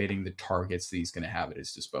underestimating the targets that he's going to have at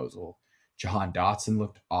his disposal. Jahan Dotson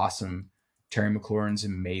looked awesome. Terry McLaurin's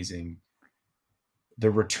amazing. The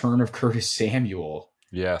return of Curtis Samuel.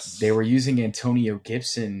 Yes. They were using Antonio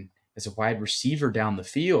Gibson as a wide receiver down the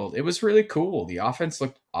field. It was really cool. The offense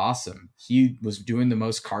looked awesome. He was doing the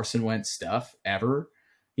most Carson Wentz stuff ever.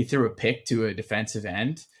 He threw a pick to a defensive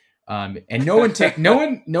end. And no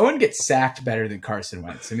one gets sacked better than Carson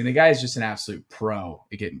Wentz. I mean, the guy is just an absolute pro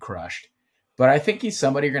at getting crushed. But I think he's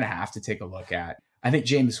somebody you're going to have to take a look at. I think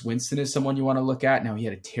Jameis Winston is someone you want to look at. Now, he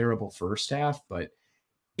had a terrible first half, but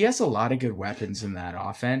he has a lot of good weapons in that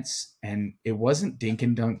offense. And it wasn't dink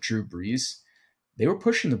and dunk Drew Brees. They were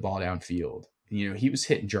pushing the ball downfield. He was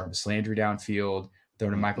hitting Jarvis Landry downfield,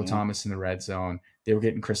 throwing to Michael Thomas in the red zone. They were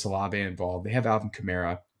getting Chris Olave involved. They have Alvin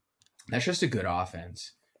Kamara. That's just a good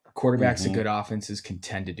offense. Quarterbacks of good offenses can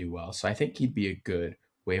tend to do well. So I think he'd be a good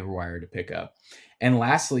waiver wire to pick up. And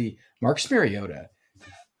lastly, Marcus Mariota.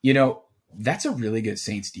 That's a really good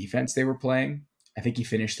Saints defense they were playing. I think he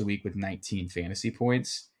finished the week with 19 fantasy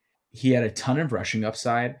points. He had a ton of rushing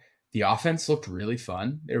upside. The offense looked really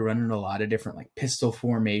fun. They were running a lot of different pistol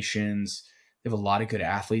formations. They have a lot of good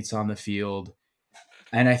athletes on the field.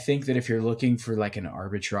 And I think that if you're looking for an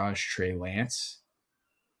arbitrage Trey Lance,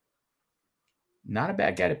 not a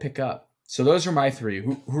bad guy to pick up. So those are my three.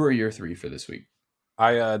 Who are your three for this week?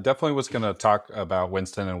 I definitely was going to talk about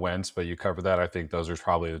Winston and Wentz, but you covered that. I think those are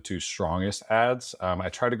probably the two strongest ads. I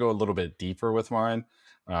try to go a little bit deeper with mine.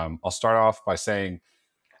 I'll start off by saying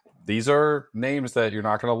these are names that you're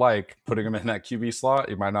not going to like putting them in that QB slot.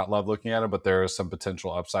 You might not love looking at them, but there is some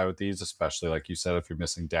potential upside with these, especially like you said, if you're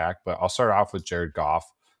missing Dak. But I'll start off with Jared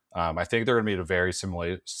Goff. I think they're going to be in a very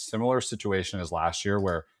similar situation as last year,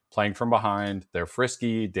 where playing from behind, they're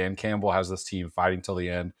frisky. Dan Campbell has this team fighting till the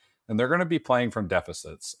end, and they're going to be playing from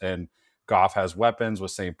deficits. And Goff has weapons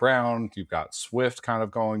with St. Brown. You've got Swift kind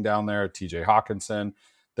of going down there, TJ Hawkinson.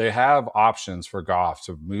 They have options for Goff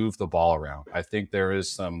to move the ball around. I think there is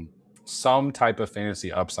some type of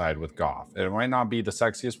fantasy upside with Goff. And it might not be the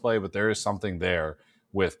sexiest play, but there is something there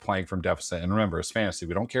with playing from deficit. And remember, it's fantasy.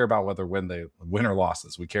 We don't care about when they win or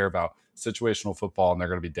losses. We care about situational football, and they're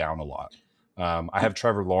going to be down a lot. I have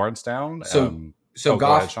Trevor Lawrence down. So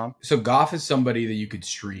Goff, ahead, so Goff is somebody that you could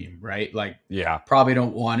stream, right? Probably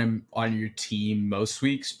don't want him on your team most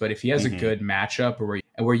weeks, but if he has a good matchup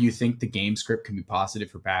where you think the game script can be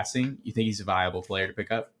positive for passing, you think he's a viable player to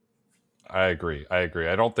pick up? I agree. I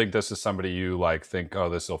don't think this is somebody you think, oh,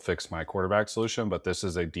 this will fix my quarterback solution, but this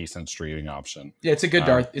is a decent streaming option. Yeah, it's a good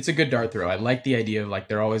dart. It's a good dart throw. I like the idea of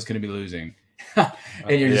they're always going to be losing,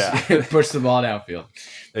 and you just push the ball downfield.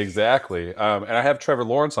 Exactly. And I have Trevor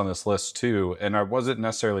Lawrence on this list too, and I wasn't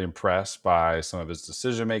necessarily impressed by some of his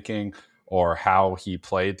decision making or how he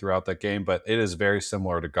played throughout that game, but it is very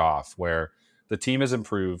similar to Goff, where the team has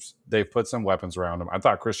improved. They've put some weapons around him. I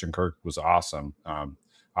thought Christian Kirk was awesome.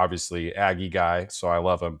 Obviously Aggie guy, so I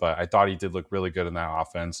love him, but I thought he did look really good in that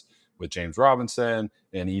offense with James Robinson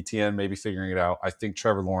and ETN maybe figuring it out. I think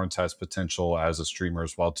Trevor Lawrence has potential as a streamer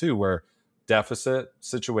as well too, where deficit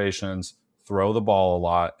situations, throw the ball a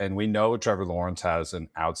lot, and we know Trevor Lawrence has an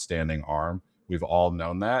outstanding arm. We've all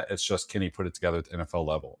known that. It's just, can he put it together at the NFL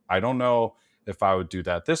level? I don't know if I would do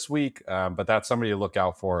that this week, but that's somebody to look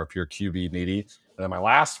out for if you're QB needy. And then my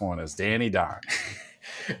last one is Danny Dimes.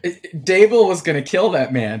 Dable was going to kill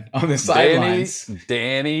that man on the sidelines.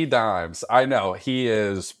 Danny Dimes. I know he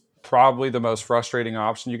is probably the most frustrating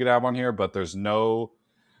option you could have on here, but there's no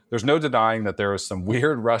denying that there is some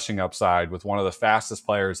weird rushing upside with one of the fastest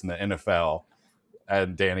players in the NFL,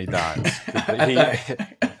 and Danny Dimes.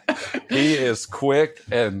 He is quick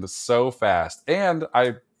and so fast, and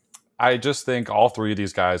I just think all three of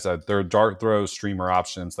these guys, they're dart throw streamer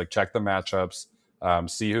options. Check the matchups.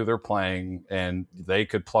 See who they're playing, and they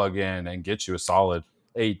could plug in and get you a solid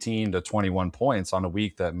 18 to 21 points on a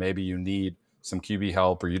week that maybe you need some QB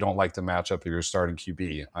help or you don't like the matchup of your starting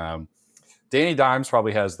QB. Danny Dimes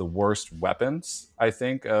probably has the worst weapons, I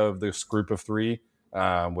think, of this group of three,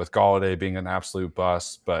 with Galladay being an absolute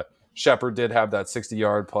bust. But Shepard did have that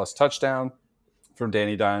 60-yard plus touchdown from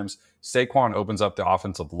Danny Dimes. Saquon opens up the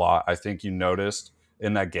offensive lot. I think you noticed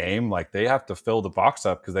in that game, they have to fill the box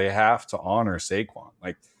up because they have to honor Saquon.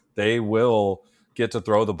 They will get to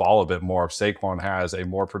throw the ball a bit more if Saquon has a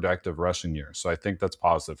more productive rushing year. So I think that's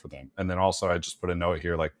positive for them. And then also I just put a note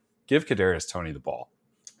here, give Kadarius Toney the ball.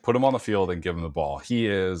 Put him on the field and give him the ball. He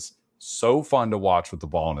is so fun to watch with the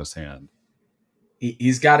ball in his hand.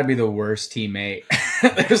 He's got to be the worst teammate.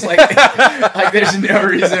 There's there's no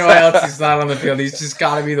reason why else he's not on the field. He's just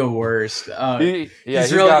got to be the worst.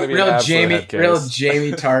 He's real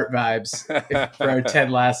Jamie Tart vibes for our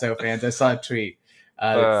Ted Lasso fans. I saw a tweet.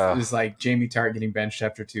 It was Jamie Tart getting benched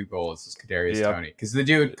after 2 goals. It's Kadarius Toney, because the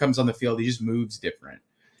dude comes on the field, he just moves different.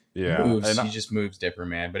 Yeah, he just moves different,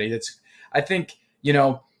 man. But I think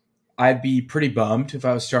I'd be pretty bummed if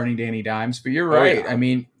I was starting Danny Dimes, but you're Oh right. yeah. I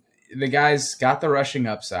mean, the guy's got the rushing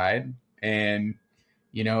upside. And,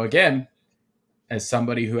 again, as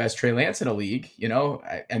somebody who has Trey Lance in a league,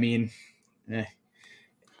 I mean,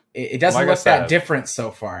 it doesn't Like I look that said, different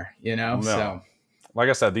so far, no. So, Like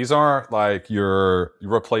I said, these aren't like your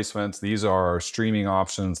replacements. These are streaming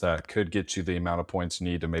options that could get you the amount of points you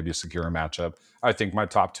need to maybe secure a matchup. I think my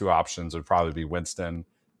top two options would probably be Winston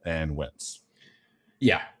and Wentz.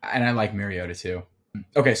 yeah. And I like Mariota too.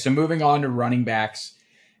 Okay, so moving on to running backs.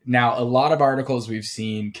 Now, a lot of articles we've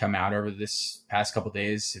seen come out over this past couple of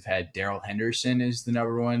days have had Darrell Henderson as the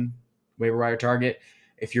number one waiver wire target.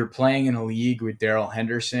 If you're playing in a league with Darrell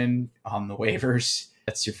Henderson on the waivers,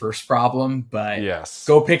 that's your first problem. But Yes.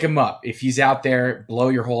 go pick him up. If he's out there, blow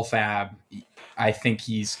your whole fab. I think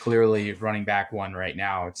he's clearly running back one right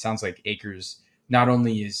now. It sounds like Akers not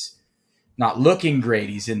only is not looking great,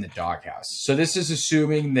 he's in the doghouse. So this is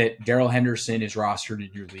assuming that Darrell Henderson is rostered in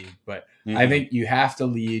your league, but I think you have to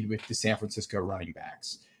lead with the San Francisco running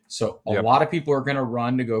backs. So a lot of people are going to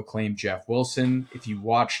run to go claim Jeff Wilson. If you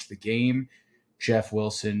watched the game, Jeff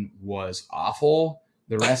Wilson was awful.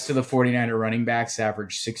 The rest of the 49er running backs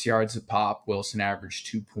averaged 6 yards a pop. Wilson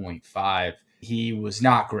averaged 2.5. He was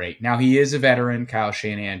not great. Now, he is a veteran. Kyle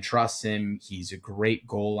Shanahan trusts him. He's a great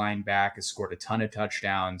goal line back, has scored a ton of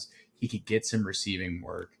touchdowns. He could get some receiving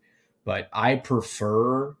work. But I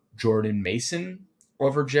prefer Jordan Mason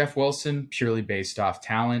over Jeff Wilson purely based off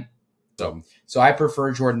talent. So I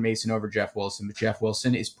prefer Jordan Mason over Jeff Wilson, but Jeff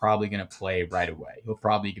Wilson is probably going to play right away. He'll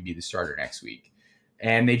probably be the starter next week.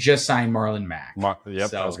 And they just signed Marlon Mack. I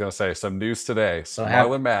was going to say some news today. So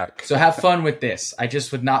Marlon Mack. So have fun with this. I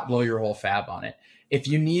just would not blow your whole fab on it. If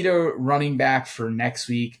you need a running back for next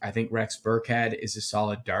week, I think Rex Burkhead is a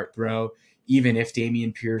solid dart throw. Even if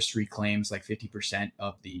Dameon Pierce reclaims like 50%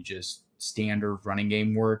 of the just standard running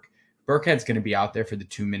game work, Burkhead's going to be out there for the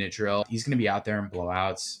 2-minute drill. He's going to be out there in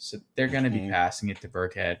blowouts. So they're going to be passing it to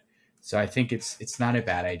Burkhead. So I think it's not a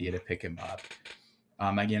bad idea to pick him up.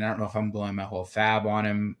 Again, I don't know if I'm blowing my whole fab on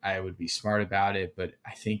him. I would be smart about it, but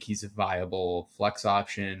I think he's a viable flex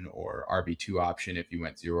option or RB2 option if you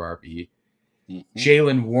went 0 RB.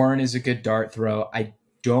 Jaylen Warren is a good dart throw. I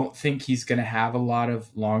don't think he's going to have a lot of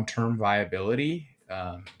long-term viability.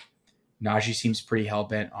 Najee seems pretty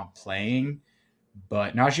hell-bent on playing,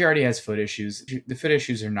 but Najee already has foot issues. The foot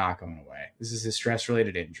issues are not going away. This is a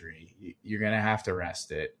stress-related injury. You're going to have to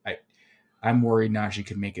rest it. I'm worried Najee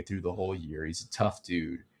could make it through the whole year. He's a tough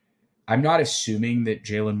dude. I'm not assuming that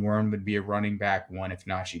Jaylen Warren would be a running back one if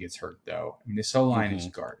Najee gets hurt, though. I mean, this whole line is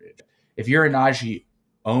garbage. If you're a Najee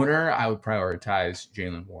owner, I would prioritize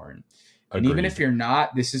Jaylen Warren. And even if you're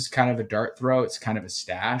not, this is kind of a dart throw. It's kind of a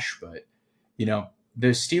stash, but, the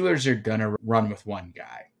Steelers are going to run with one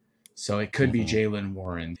guy. So it could be Jaylen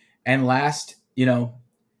Warren. And last,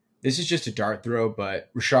 this is just a dart throw,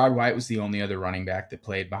 but Rachaad White was the only other running back that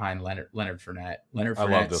played behind Leonard Fournette. Leonard Fournette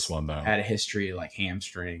I love this one, though. Had a history of like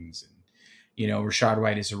hamstrings. And, Rachaad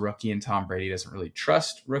White is a rookie, and Tom Brady doesn't really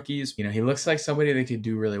trust rookies. He looks like somebody that could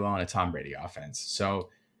do really well in a Tom Brady offense. So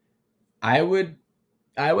I would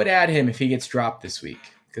add him if he gets dropped this week,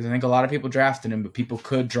 because I think a lot of people drafted him, but people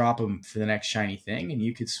could drop him for the next shiny thing, and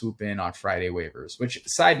you could swoop in on Friday waivers. Which,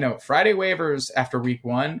 side note, Friday waivers after week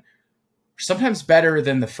 1 sometimes better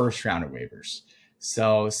than the first round of waivers.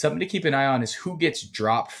 So something to keep an eye on is who gets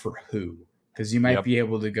dropped for who, because you might be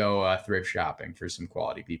able to go thrift shopping for some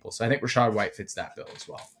quality people. So I think Rachaad White fits that bill as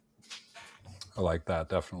well. I like that,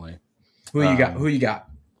 definitely. Who you got?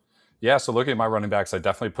 Yeah, so looking at my running backs, I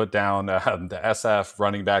definitely put down the SF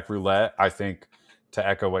running back roulette. I think, to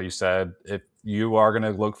echo what you said, if you are going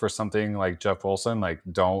to look for something like Jeff Wilson, like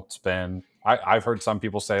don't spend – I've heard some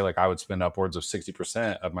people say like I would spend upwards of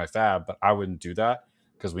 60% of my fab, but I wouldn't do that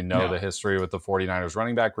because we know the history with the 49ers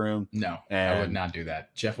running back room. No, and, I would not do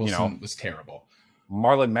that. Jeff Wilson was terrible.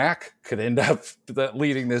 Marlon Mack could end up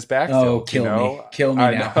leading this backfield. Oh, kill me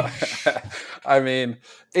now. I mean,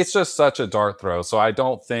 it's just such a dart throw. So I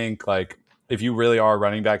don't think like if you really are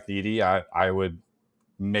running back needy, I would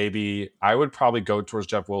probably go towards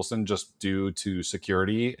Jeff Wilson just due to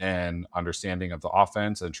security and understanding of the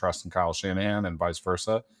offense and trust in Kyle Shanahan and vice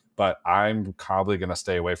versa. But I'm probably going to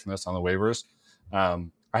stay away from this on the waivers. I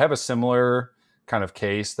have a similar kind of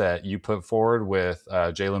case that you put forward with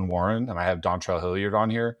Jaylen Warren, and I have Dontrell Hilliard on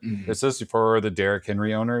here. This is for the Derrick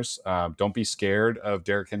Henry owners. Don't be scared of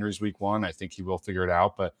Derrick Henry's week 1. I think he will figure it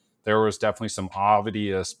out, but there was definitely some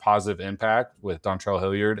obvious positive impact with Dontrell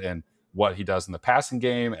Hilliard and what he does in the passing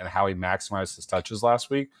game and how he maximized his touches last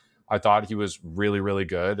week. I thought he was really, really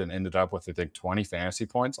good and ended up with, I think, 20 fantasy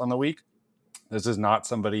points on the week. This is not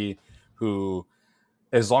somebody who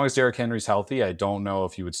as long as Derrick Henry's healthy, I don't know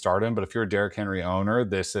if you would start him. But if you're a Derrick Henry owner,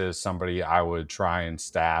 this is somebody I would try and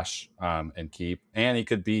stash and keep. And he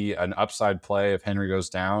could be an upside play if Henry goes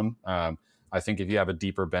down. I think if you have a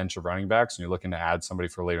deeper bench of running backs and you're looking to add somebody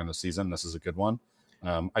for later in the season, this is a good one.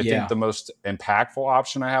 I think Yeah, the most impactful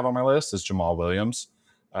option I have on my list is Jamal Williams.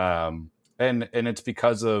 And it's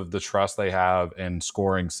because of the trust they have in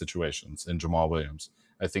scoring situations in Jamal Williams.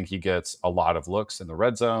 I think he gets a lot of looks in the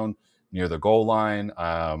red zone, near the goal line.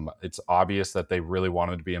 It's obvious that they really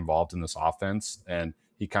wanted to be involved in this offense, and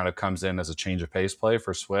he kind of comes in as a change of pace play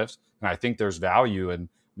for Swift. And I think there's value in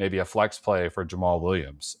maybe a flex play for Jamal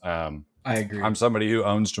Williams. I agree. I'm somebody who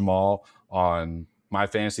owns Jamal on my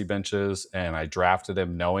fantasy benches, and I drafted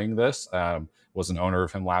him knowing this. Was an owner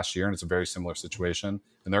of him last year, and it's a very similar situation.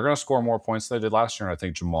 And they're going to score more points than they did last year, and I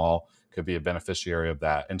think Jamal could be a beneficiary of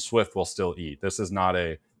that. And Swift will still eat. This is not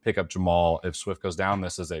a pick up Jamal if Swift goes down.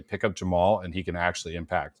 This is a pick up Jamal, and he can actually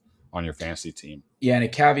impact on your fantasy team. Yeah, and a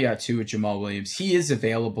caveat too with Jamal Williams, he is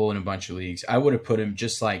available in a bunch of leagues. I would have put him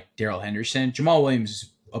just like Darrell Henderson. Jamal Williams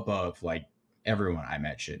is above like everyone I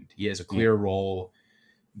mentioned. He has a clear role,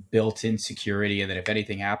 built-in security, and then if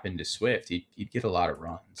anything happened to Swift, he'd get a lot of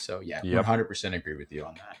runs. So yeah, 100% agree with you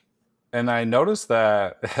on that. And I noticed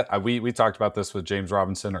that we talked about this with James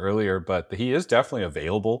Robinson earlier, but he is definitely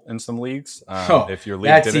available in some leagues. If your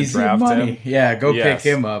league didn't draft him, yeah, go pick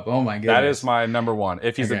him up. Oh my goodness, that is my number one.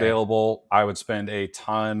 If he's available, I would spend a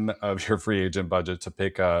ton of your free agent budget to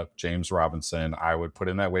pick up James Robinson. I would put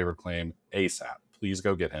in that waiver claim ASAP. Please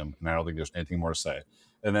go get him. And I don't think there's anything more to say.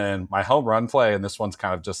 And then my home run play, and this one's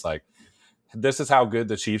kind of just like, this is how good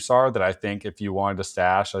the Chiefs are, that I think if you wanted to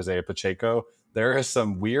stash Isaiah Pacheco, there is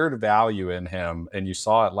some weird value in him. And you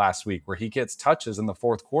saw it last week where he gets touches in the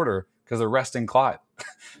fourth quarter because they're resting Clyde.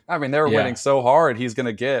 I mean, they're winning so hard. He's going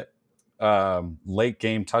to get late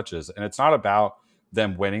game touches. And it's not about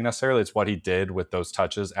them winning necessarily. It's what he did with those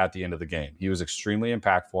touches at the end of the game. He was extremely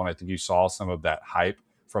impactful. And I think you saw some of that hype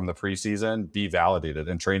from the preseason be validated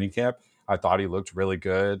in training camp. I thought he looked really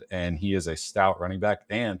good, and he is a stout running back,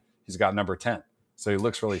 and he's got number 10. So he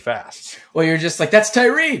looks really fast. Well, you're just like, that's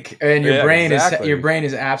Tyreek, and your brain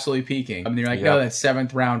is absolutely peaking. I mean, you're like, no, that's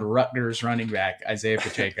 7th round Rutgers running back Isaiah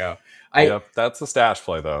Pacheco. That's the stash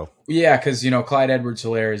play though. Yeah, because Clyde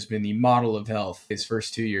Edwards-Helaire has been the model of health his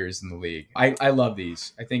first 2 years in the league. I love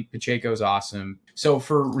these. I think Pacheco's awesome. So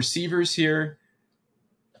for receivers here,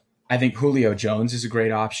 I think Julio Jones is a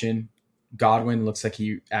great option. Godwin looks like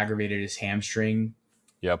he aggravated his hamstring.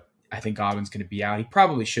 Yep. I think Godwin's going to be out. He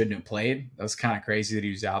probably shouldn't have played. That was kind of crazy that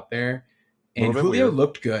he was out there. And Julio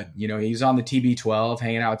looked good. He was on the TB12,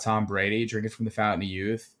 hanging out with Tom Brady, drinking from the fountain of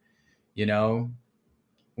youth.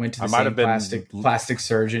 Went to the same plastic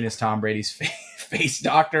surgeon as Tom Brady's face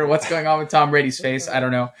doctor. What's going on with Tom Brady's face? I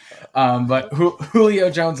don't know. But Julio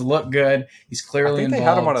Jones looked good. He's clearly involved. They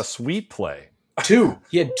had him on a sweep play.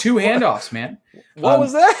 He had 2 handoffs, man. What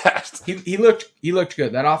was that? He looked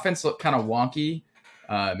good. That offense looked kind of wonky.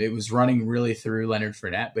 It was running really through Leonard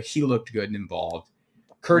Fournette, but he looked good and involved.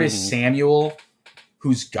 Curtis Samuel,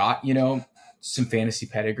 who's got, some fantasy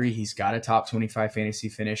pedigree. He's got a top 25 fantasy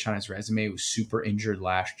finish on his resume. He was super injured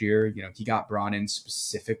last year. He got brought in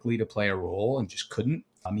specifically to play a role and just couldn't.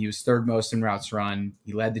 He was 3rd most in routes run.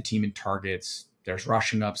 He led the team in targets. There's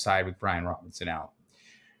rushing upside with Brian Robinson out.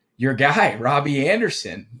 Your guy, Robbie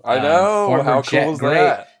Anderson. I know. How cool is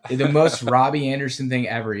that? The most Robbie Anderson thing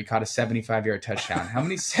ever. He caught a 75-yard touchdown. How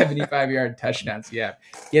many 75-yard touchdowns do you have?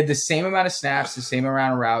 He had the same amount of snaps, the same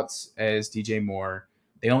amount of routes as DJ Moore.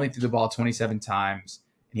 They only threw the ball 27 times,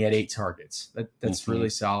 and he had 8 targets. That's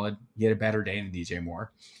really solid. He had a better day than DJ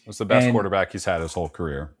Moore. That's the best quarterback he's had his whole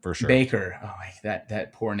career, for sure. Baker. Oh,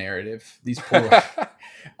 that poor narrative. These poor.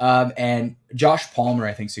 And Josh Palmer,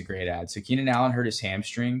 I think, is a great ad. So Keenan Allen hurt his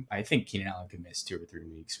hamstring. I think Keenan Allen could miss 2 or 3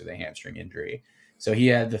 weeks with a hamstring injury. So he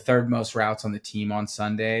had the 3rd most routes on the team on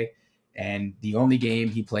Sunday. And the only game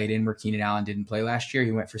he played in where Keenan Allen didn't play last year,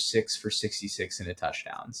 he went for 6 for 66 and a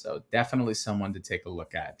touchdown. So definitely someone to take a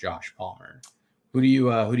look at, Josh Palmer. Who do you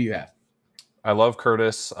have? I love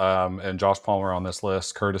Curtis and Josh Palmer on this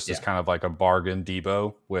list. Curtis is kind of like a bargain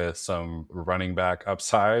Debo with some running back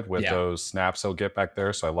upside with those snaps he'll get back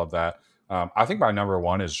there. So I love that. I think my number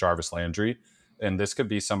 1 is Jarvis Landry. And this could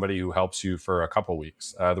be somebody who helps you for a couple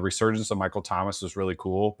weeks. The resurgence of Michael Thomas is really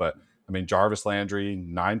cool. But, Jarvis Landry,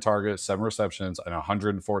 9 targets, 7 receptions, and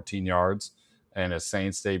 114 yards in his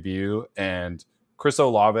Saints debut. And Chris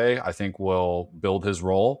Olave, I think, will build his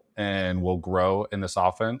role and will grow in this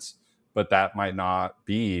offense. But that might not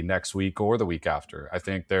be next week or the week after. I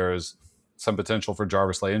think there's some potential for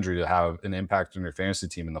Jarvis Landry to have an impact on your fantasy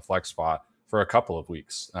team in the flex spot for a couple of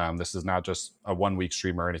weeks. This is not just a 1 week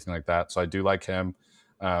stream or anything like that. So I do like him.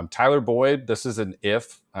 Tyler Boyd, this is an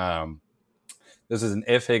if. This is an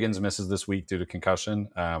if Higgins misses this week due to concussion.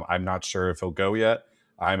 I'm not sure if he'll go yet.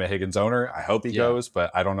 I'm a Higgins owner. I hope he goes,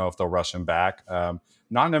 but I don't know if they'll rush him back.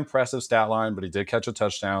 Not an impressive stat line, but he did catch a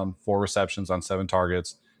touchdown, 4 receptions on 7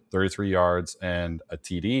 targets, 33 yards, and a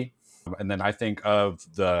TD. And then I think of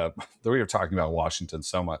we were talking about Washington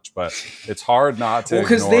so much, but it's hard not to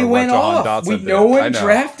because they went off. No one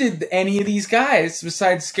drafted any of these guys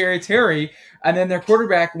besides Scary Terry, and then their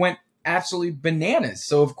quarterback went absolutely bananas.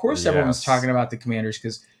 So of course everyone's talking about the Commanders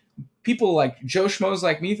because people like Joe Schmoes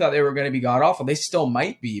like me thought they were going to be god awful. They still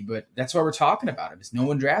might be, but that's why we're talking about it. Is no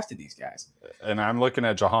one drafted these guys. And I'm looking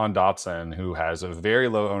at Jahan Dotson, who has a very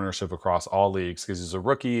low ownership across all leagues because he's a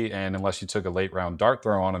rookie, and unless you took a late round dart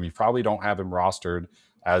throw on him, you probably don't have him rostered,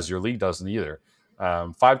 as your league doesn't either.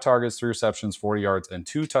 5 targets, 3 receptions, 40 yards, and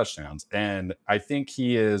 2 touchdowns. And I think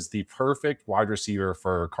he is the perfect wide receiver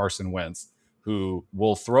for Carson Wentz, who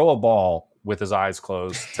will throw a ball with his eyes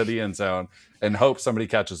closed to the end zone and hope somebody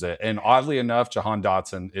catches it. And oddly enough, Jahan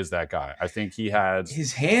Dotson is that guy. I think he had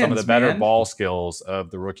his hands, some of the better ball skills of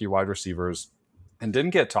the rookie wide receivers and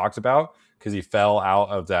didn't get talked about because he fell out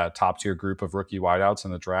of that top tier group of rookie wideouts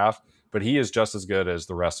in the draft. But he is just as good as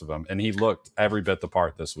the rest of them. And he looked every bit the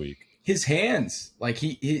part this week. His hands, like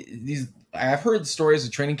I've heard stories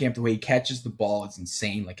of training camp, the way he catches the ball, it's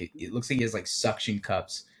insane. Like it looks like he has like suction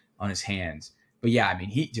cups on his hands. But yeah, I mean,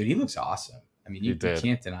 he looks awesome. I mean, you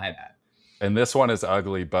can't deny that. And this one is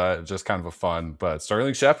ugly, but just kind of a fun. But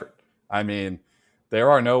Sterling Shepard. I mean, there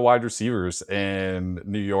are no wide receivers in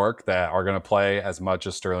New York that are going to play as much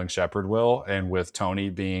as Sterling Shepard will. And with Tony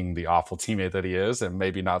being the awful teammate that he is and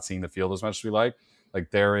maybe not seeing the field as much as we like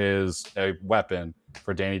there is a weapon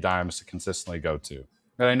for Danny Dimes to consistently go to.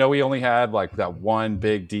 And I know we only had like that one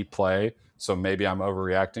big deep play, so maybe I'm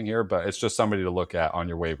overreacting here, but it's just somebody to look at on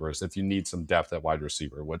your waivers if you need some depth at wide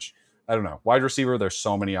receiver, which I don't know. Wide receiver, there's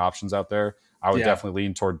so many options out there. I would definitely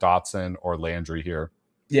lean toward Dotson or Landry here.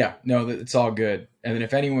 Yeah, no, it's all good. And then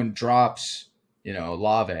if anyone drops,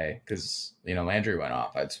 Olave, because, Landry went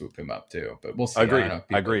off, I'd swoop him up too. But we'll see. Agreed.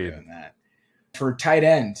 Doing that. For tight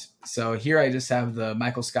end, so here I just have the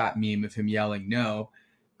Michael Scott meme of him yelling no.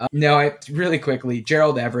 Really quickly,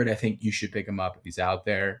 Gerald Everett, I think you should pick him up if he's out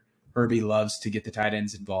there. Herbie loves to get the tight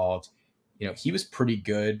ends involved. He was pretty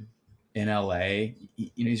good in LA.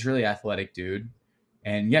 He's a really athletic dude.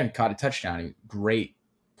 And he caught a touchdown. Great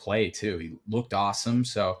play too. He looked awesome.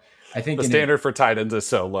 So I think the standard for tight ends is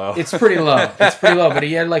so low. It's pretty low. But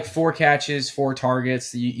he had like 4 catches, 4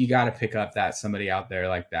 targets. You got to pick up somebody out there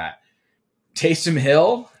like that. Taysom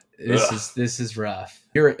Hill, this is rough.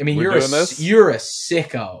 You're a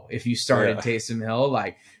sicko if you started Taysom Hill.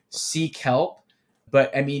 Like, seek help.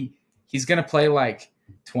 But I mean, he's gonna play like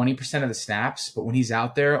 20% of the snaps. But when he's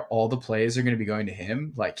out there, all the plays are gonna be going to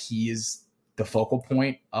him. Like, he is the focal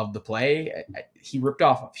point of the play. He ripped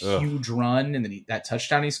off a huge run, and then that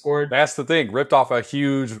touchdown he scored. That's the thing. Ripped off a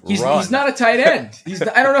huge run. He's not a tight end.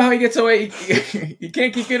 I don't know how he gets away. He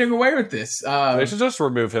can't keep getting away with this. They should just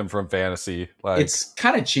remove him from fantasy. It's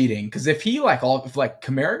kind of cheating because if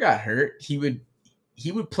Kamara got hurt, he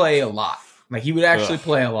would play a lot. Like, he would actually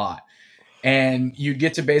play a lot, and you'd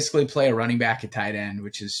get to basically play a running back at tight end,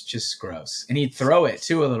 which is just gross. And he'd throw it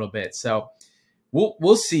too a little bit. So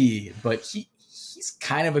we'll see. But he's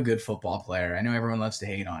kind of a good football player. I know everyone loves to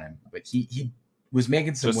hate on him, but he was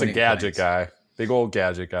making some just a gadget guy. Big old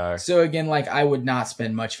gadget guy. So again, I would not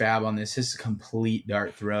spend much fab on this. This is a complete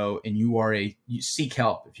dart throw, and you seek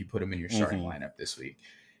help if you put him in your starting lineup this week.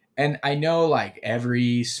 And I know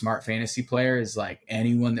every smart fantasy player is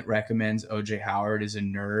anyone that recommends OJ Howard is a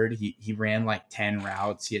nerd. He ran 10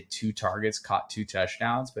 routes. He had 2 targets, caught 2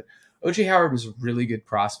 touchdowns, but OJ Howard was a really good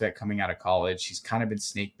prospect coming out of college. He's kind of been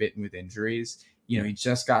snake bitten with injuries. He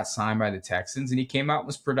just got signed by the Texans, and he came out and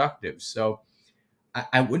was productive. So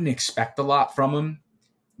I wouldn't expect a lot from him,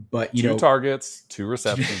 but 2 targets, 2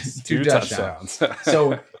 receptions, 2 touchdowns.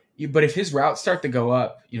 But if his routes start to go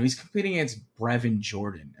up, he's competing against Brevin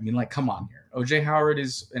Jordan. I mean, come on here. OJ Howard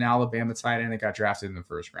is an Alabama tight end that got drafted in the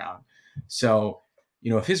first round. So,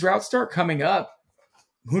 if his routes start coming up,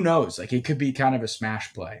 who knows? It could be kind of a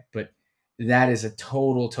smash play, but that is a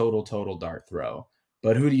total dart throw.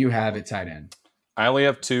 But who do you have at tight end? I only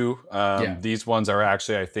have 2. These ones are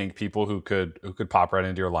actually, I think, people who could pop right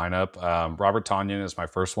into your lineup. Robert Tonyan is my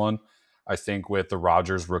first one. I think with the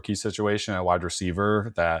Rodgers rookie situation at wide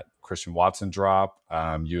receiver, that Christian Watson drop,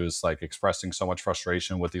 he was expressing so much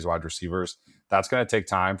frustration with these wide receivers. That's going to take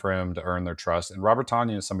time for him to earn their trust. And Robert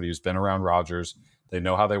Tonyan is somebody who's been around Rodgers, They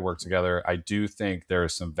know how they work together. I do think there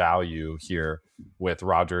is some value here with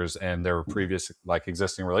Rodgers and their previous like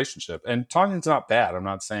existing relationship. And Tanyan's not bad. I'm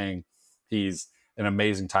not saying he's an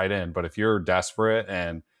amazing tight end, but if you're desperate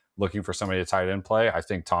and looking for somebody to tight end play, I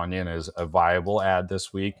think Tanyan is a viable ad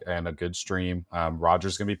this week and a good stream.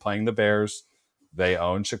 Rodgers going to be playing the Bears. They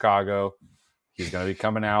own Chicago. He's going to be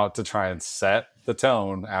coming out to try and set the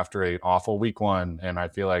tone after an awful week one. And I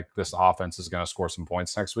feel like this offense is going to score some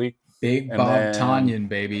points next week. Big Bob Tanyan,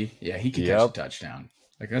 baby. Yeah, he could catch a touchdown.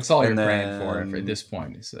 Like, that's all you're praying for at this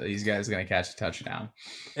point. So these guys are going to catch a touchdown.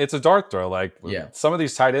 It's a dart throw. Like, some of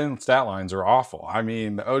these tight end stat lines are awful. I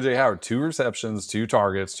mean, OJ Howard, 2 receptions, 2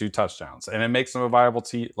 targets, 2 touchdowns. And it makes him a viable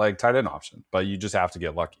tight end option. But you just have to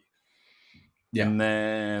get lucky. Yeah. And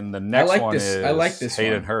then the next one is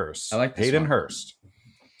Hayden Hurst. I like this Hayden Hurst.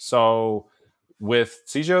 So with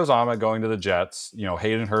CJ Uzomah going to the Jets,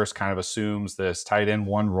 Hayden Hurst kind of assumes this tight end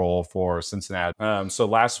 1 role for Cincinnati. So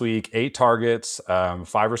last week, 8 targets, 5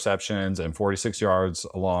 receptions, and 46 yards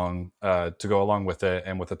to go along with it.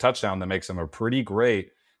 And with a touchdown, that makes him a pretty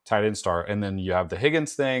great tight end start. And then you have the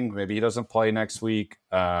Higgins thing. Maybe he doesn't play next week.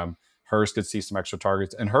 Hurst could see some extra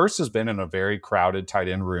targets. And Hurst has been in a very crowded tight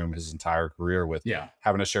end room his entire career with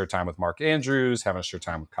having to share time with Mark Andrews, having to share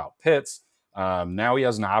time with Kyle Pitts. Now he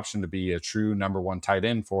has an option to be a true number 1 tight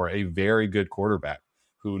end for a very good quarterback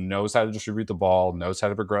who knows how to distribute the ball, knows how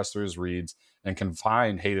to progress through his reads, and can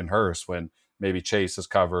find Hayden Hurst when maybe Chase is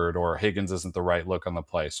covered or Higgins isn't the right look on the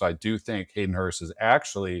play. So I do think Hayden Hurst is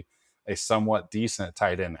actually a somewhat decent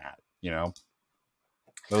tight end at,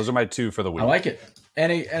 Those are my 2 for the week. I like it. And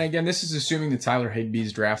again, this is assuming that Tyler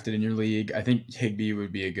Higbee's drafted in your league. I think Higbee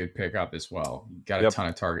would be a good pickup as well. Got a ton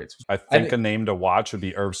of targets. I think a name to watch would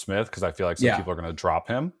be Irv Smith because I feel like some people are going to drop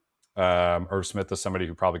him. Irv Smith is somebody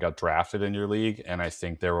who probably got drafted in your league, and I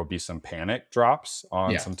think there will be some panic drops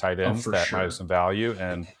on some tight ends that might have some value.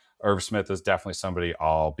 And Irv Smith is definitely somebody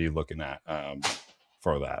I'll be looking at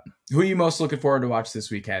for that. Who are you most looking forward to watch this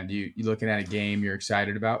weekend? You looking at a game you're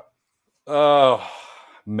excited about? Oh,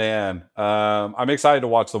 man. I'm excited to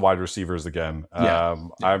watch the wide receivers again.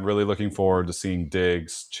 I'm really looking forward to seeing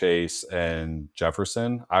Diggs, Chase, and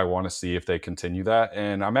Jefferson. I want to see if they continue that.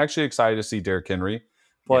 And I'm actually excited to see Derrick Henry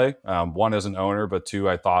play. 1 as an owner, but 2,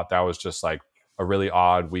 I thought that was just like a really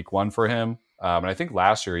odd week 1 for him. And I think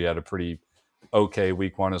last year he had a pretty okay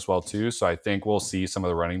week 1 as well too. So I think we'll see some of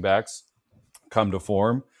the running backs come to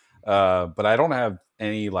form. But I don't have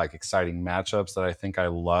any like exciting matchups that I think I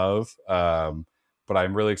love. But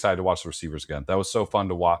I'm really excited to watch the receivers again. That was so fun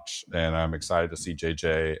to watch, and I'm excited to see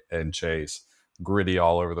JJ and Chase gritty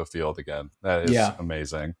all over the field again. That is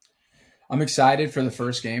amazing. I'm excited for the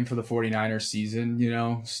first game for the 49ers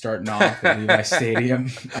season, starting off at Levi Stadium.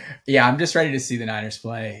 I'm just ready to see the Niners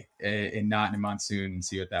play in not in a monsoon and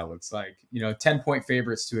see what that looks like. 10-point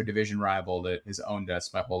favorites to a division rival that has owned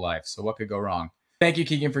us my whole life. So what could go wrong? Thank you,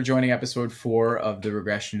 Keegan, for joining episode 4 of the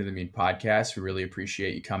Regression to the Mean podcast. We really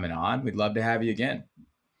appreciate you coming on. We'd love to have you again.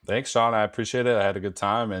 Thanks, Sean. I appreciate it. I had a good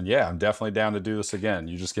time. And I'm definitely down to do this again.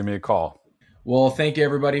 You just give me a call. Well, thank you,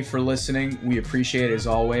 everybody, for listening. We appreciate it as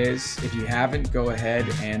always. If you haven't, go ahead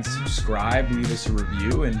and subscribe, leave us a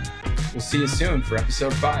review, and we'll see you soon for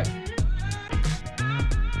episode 5.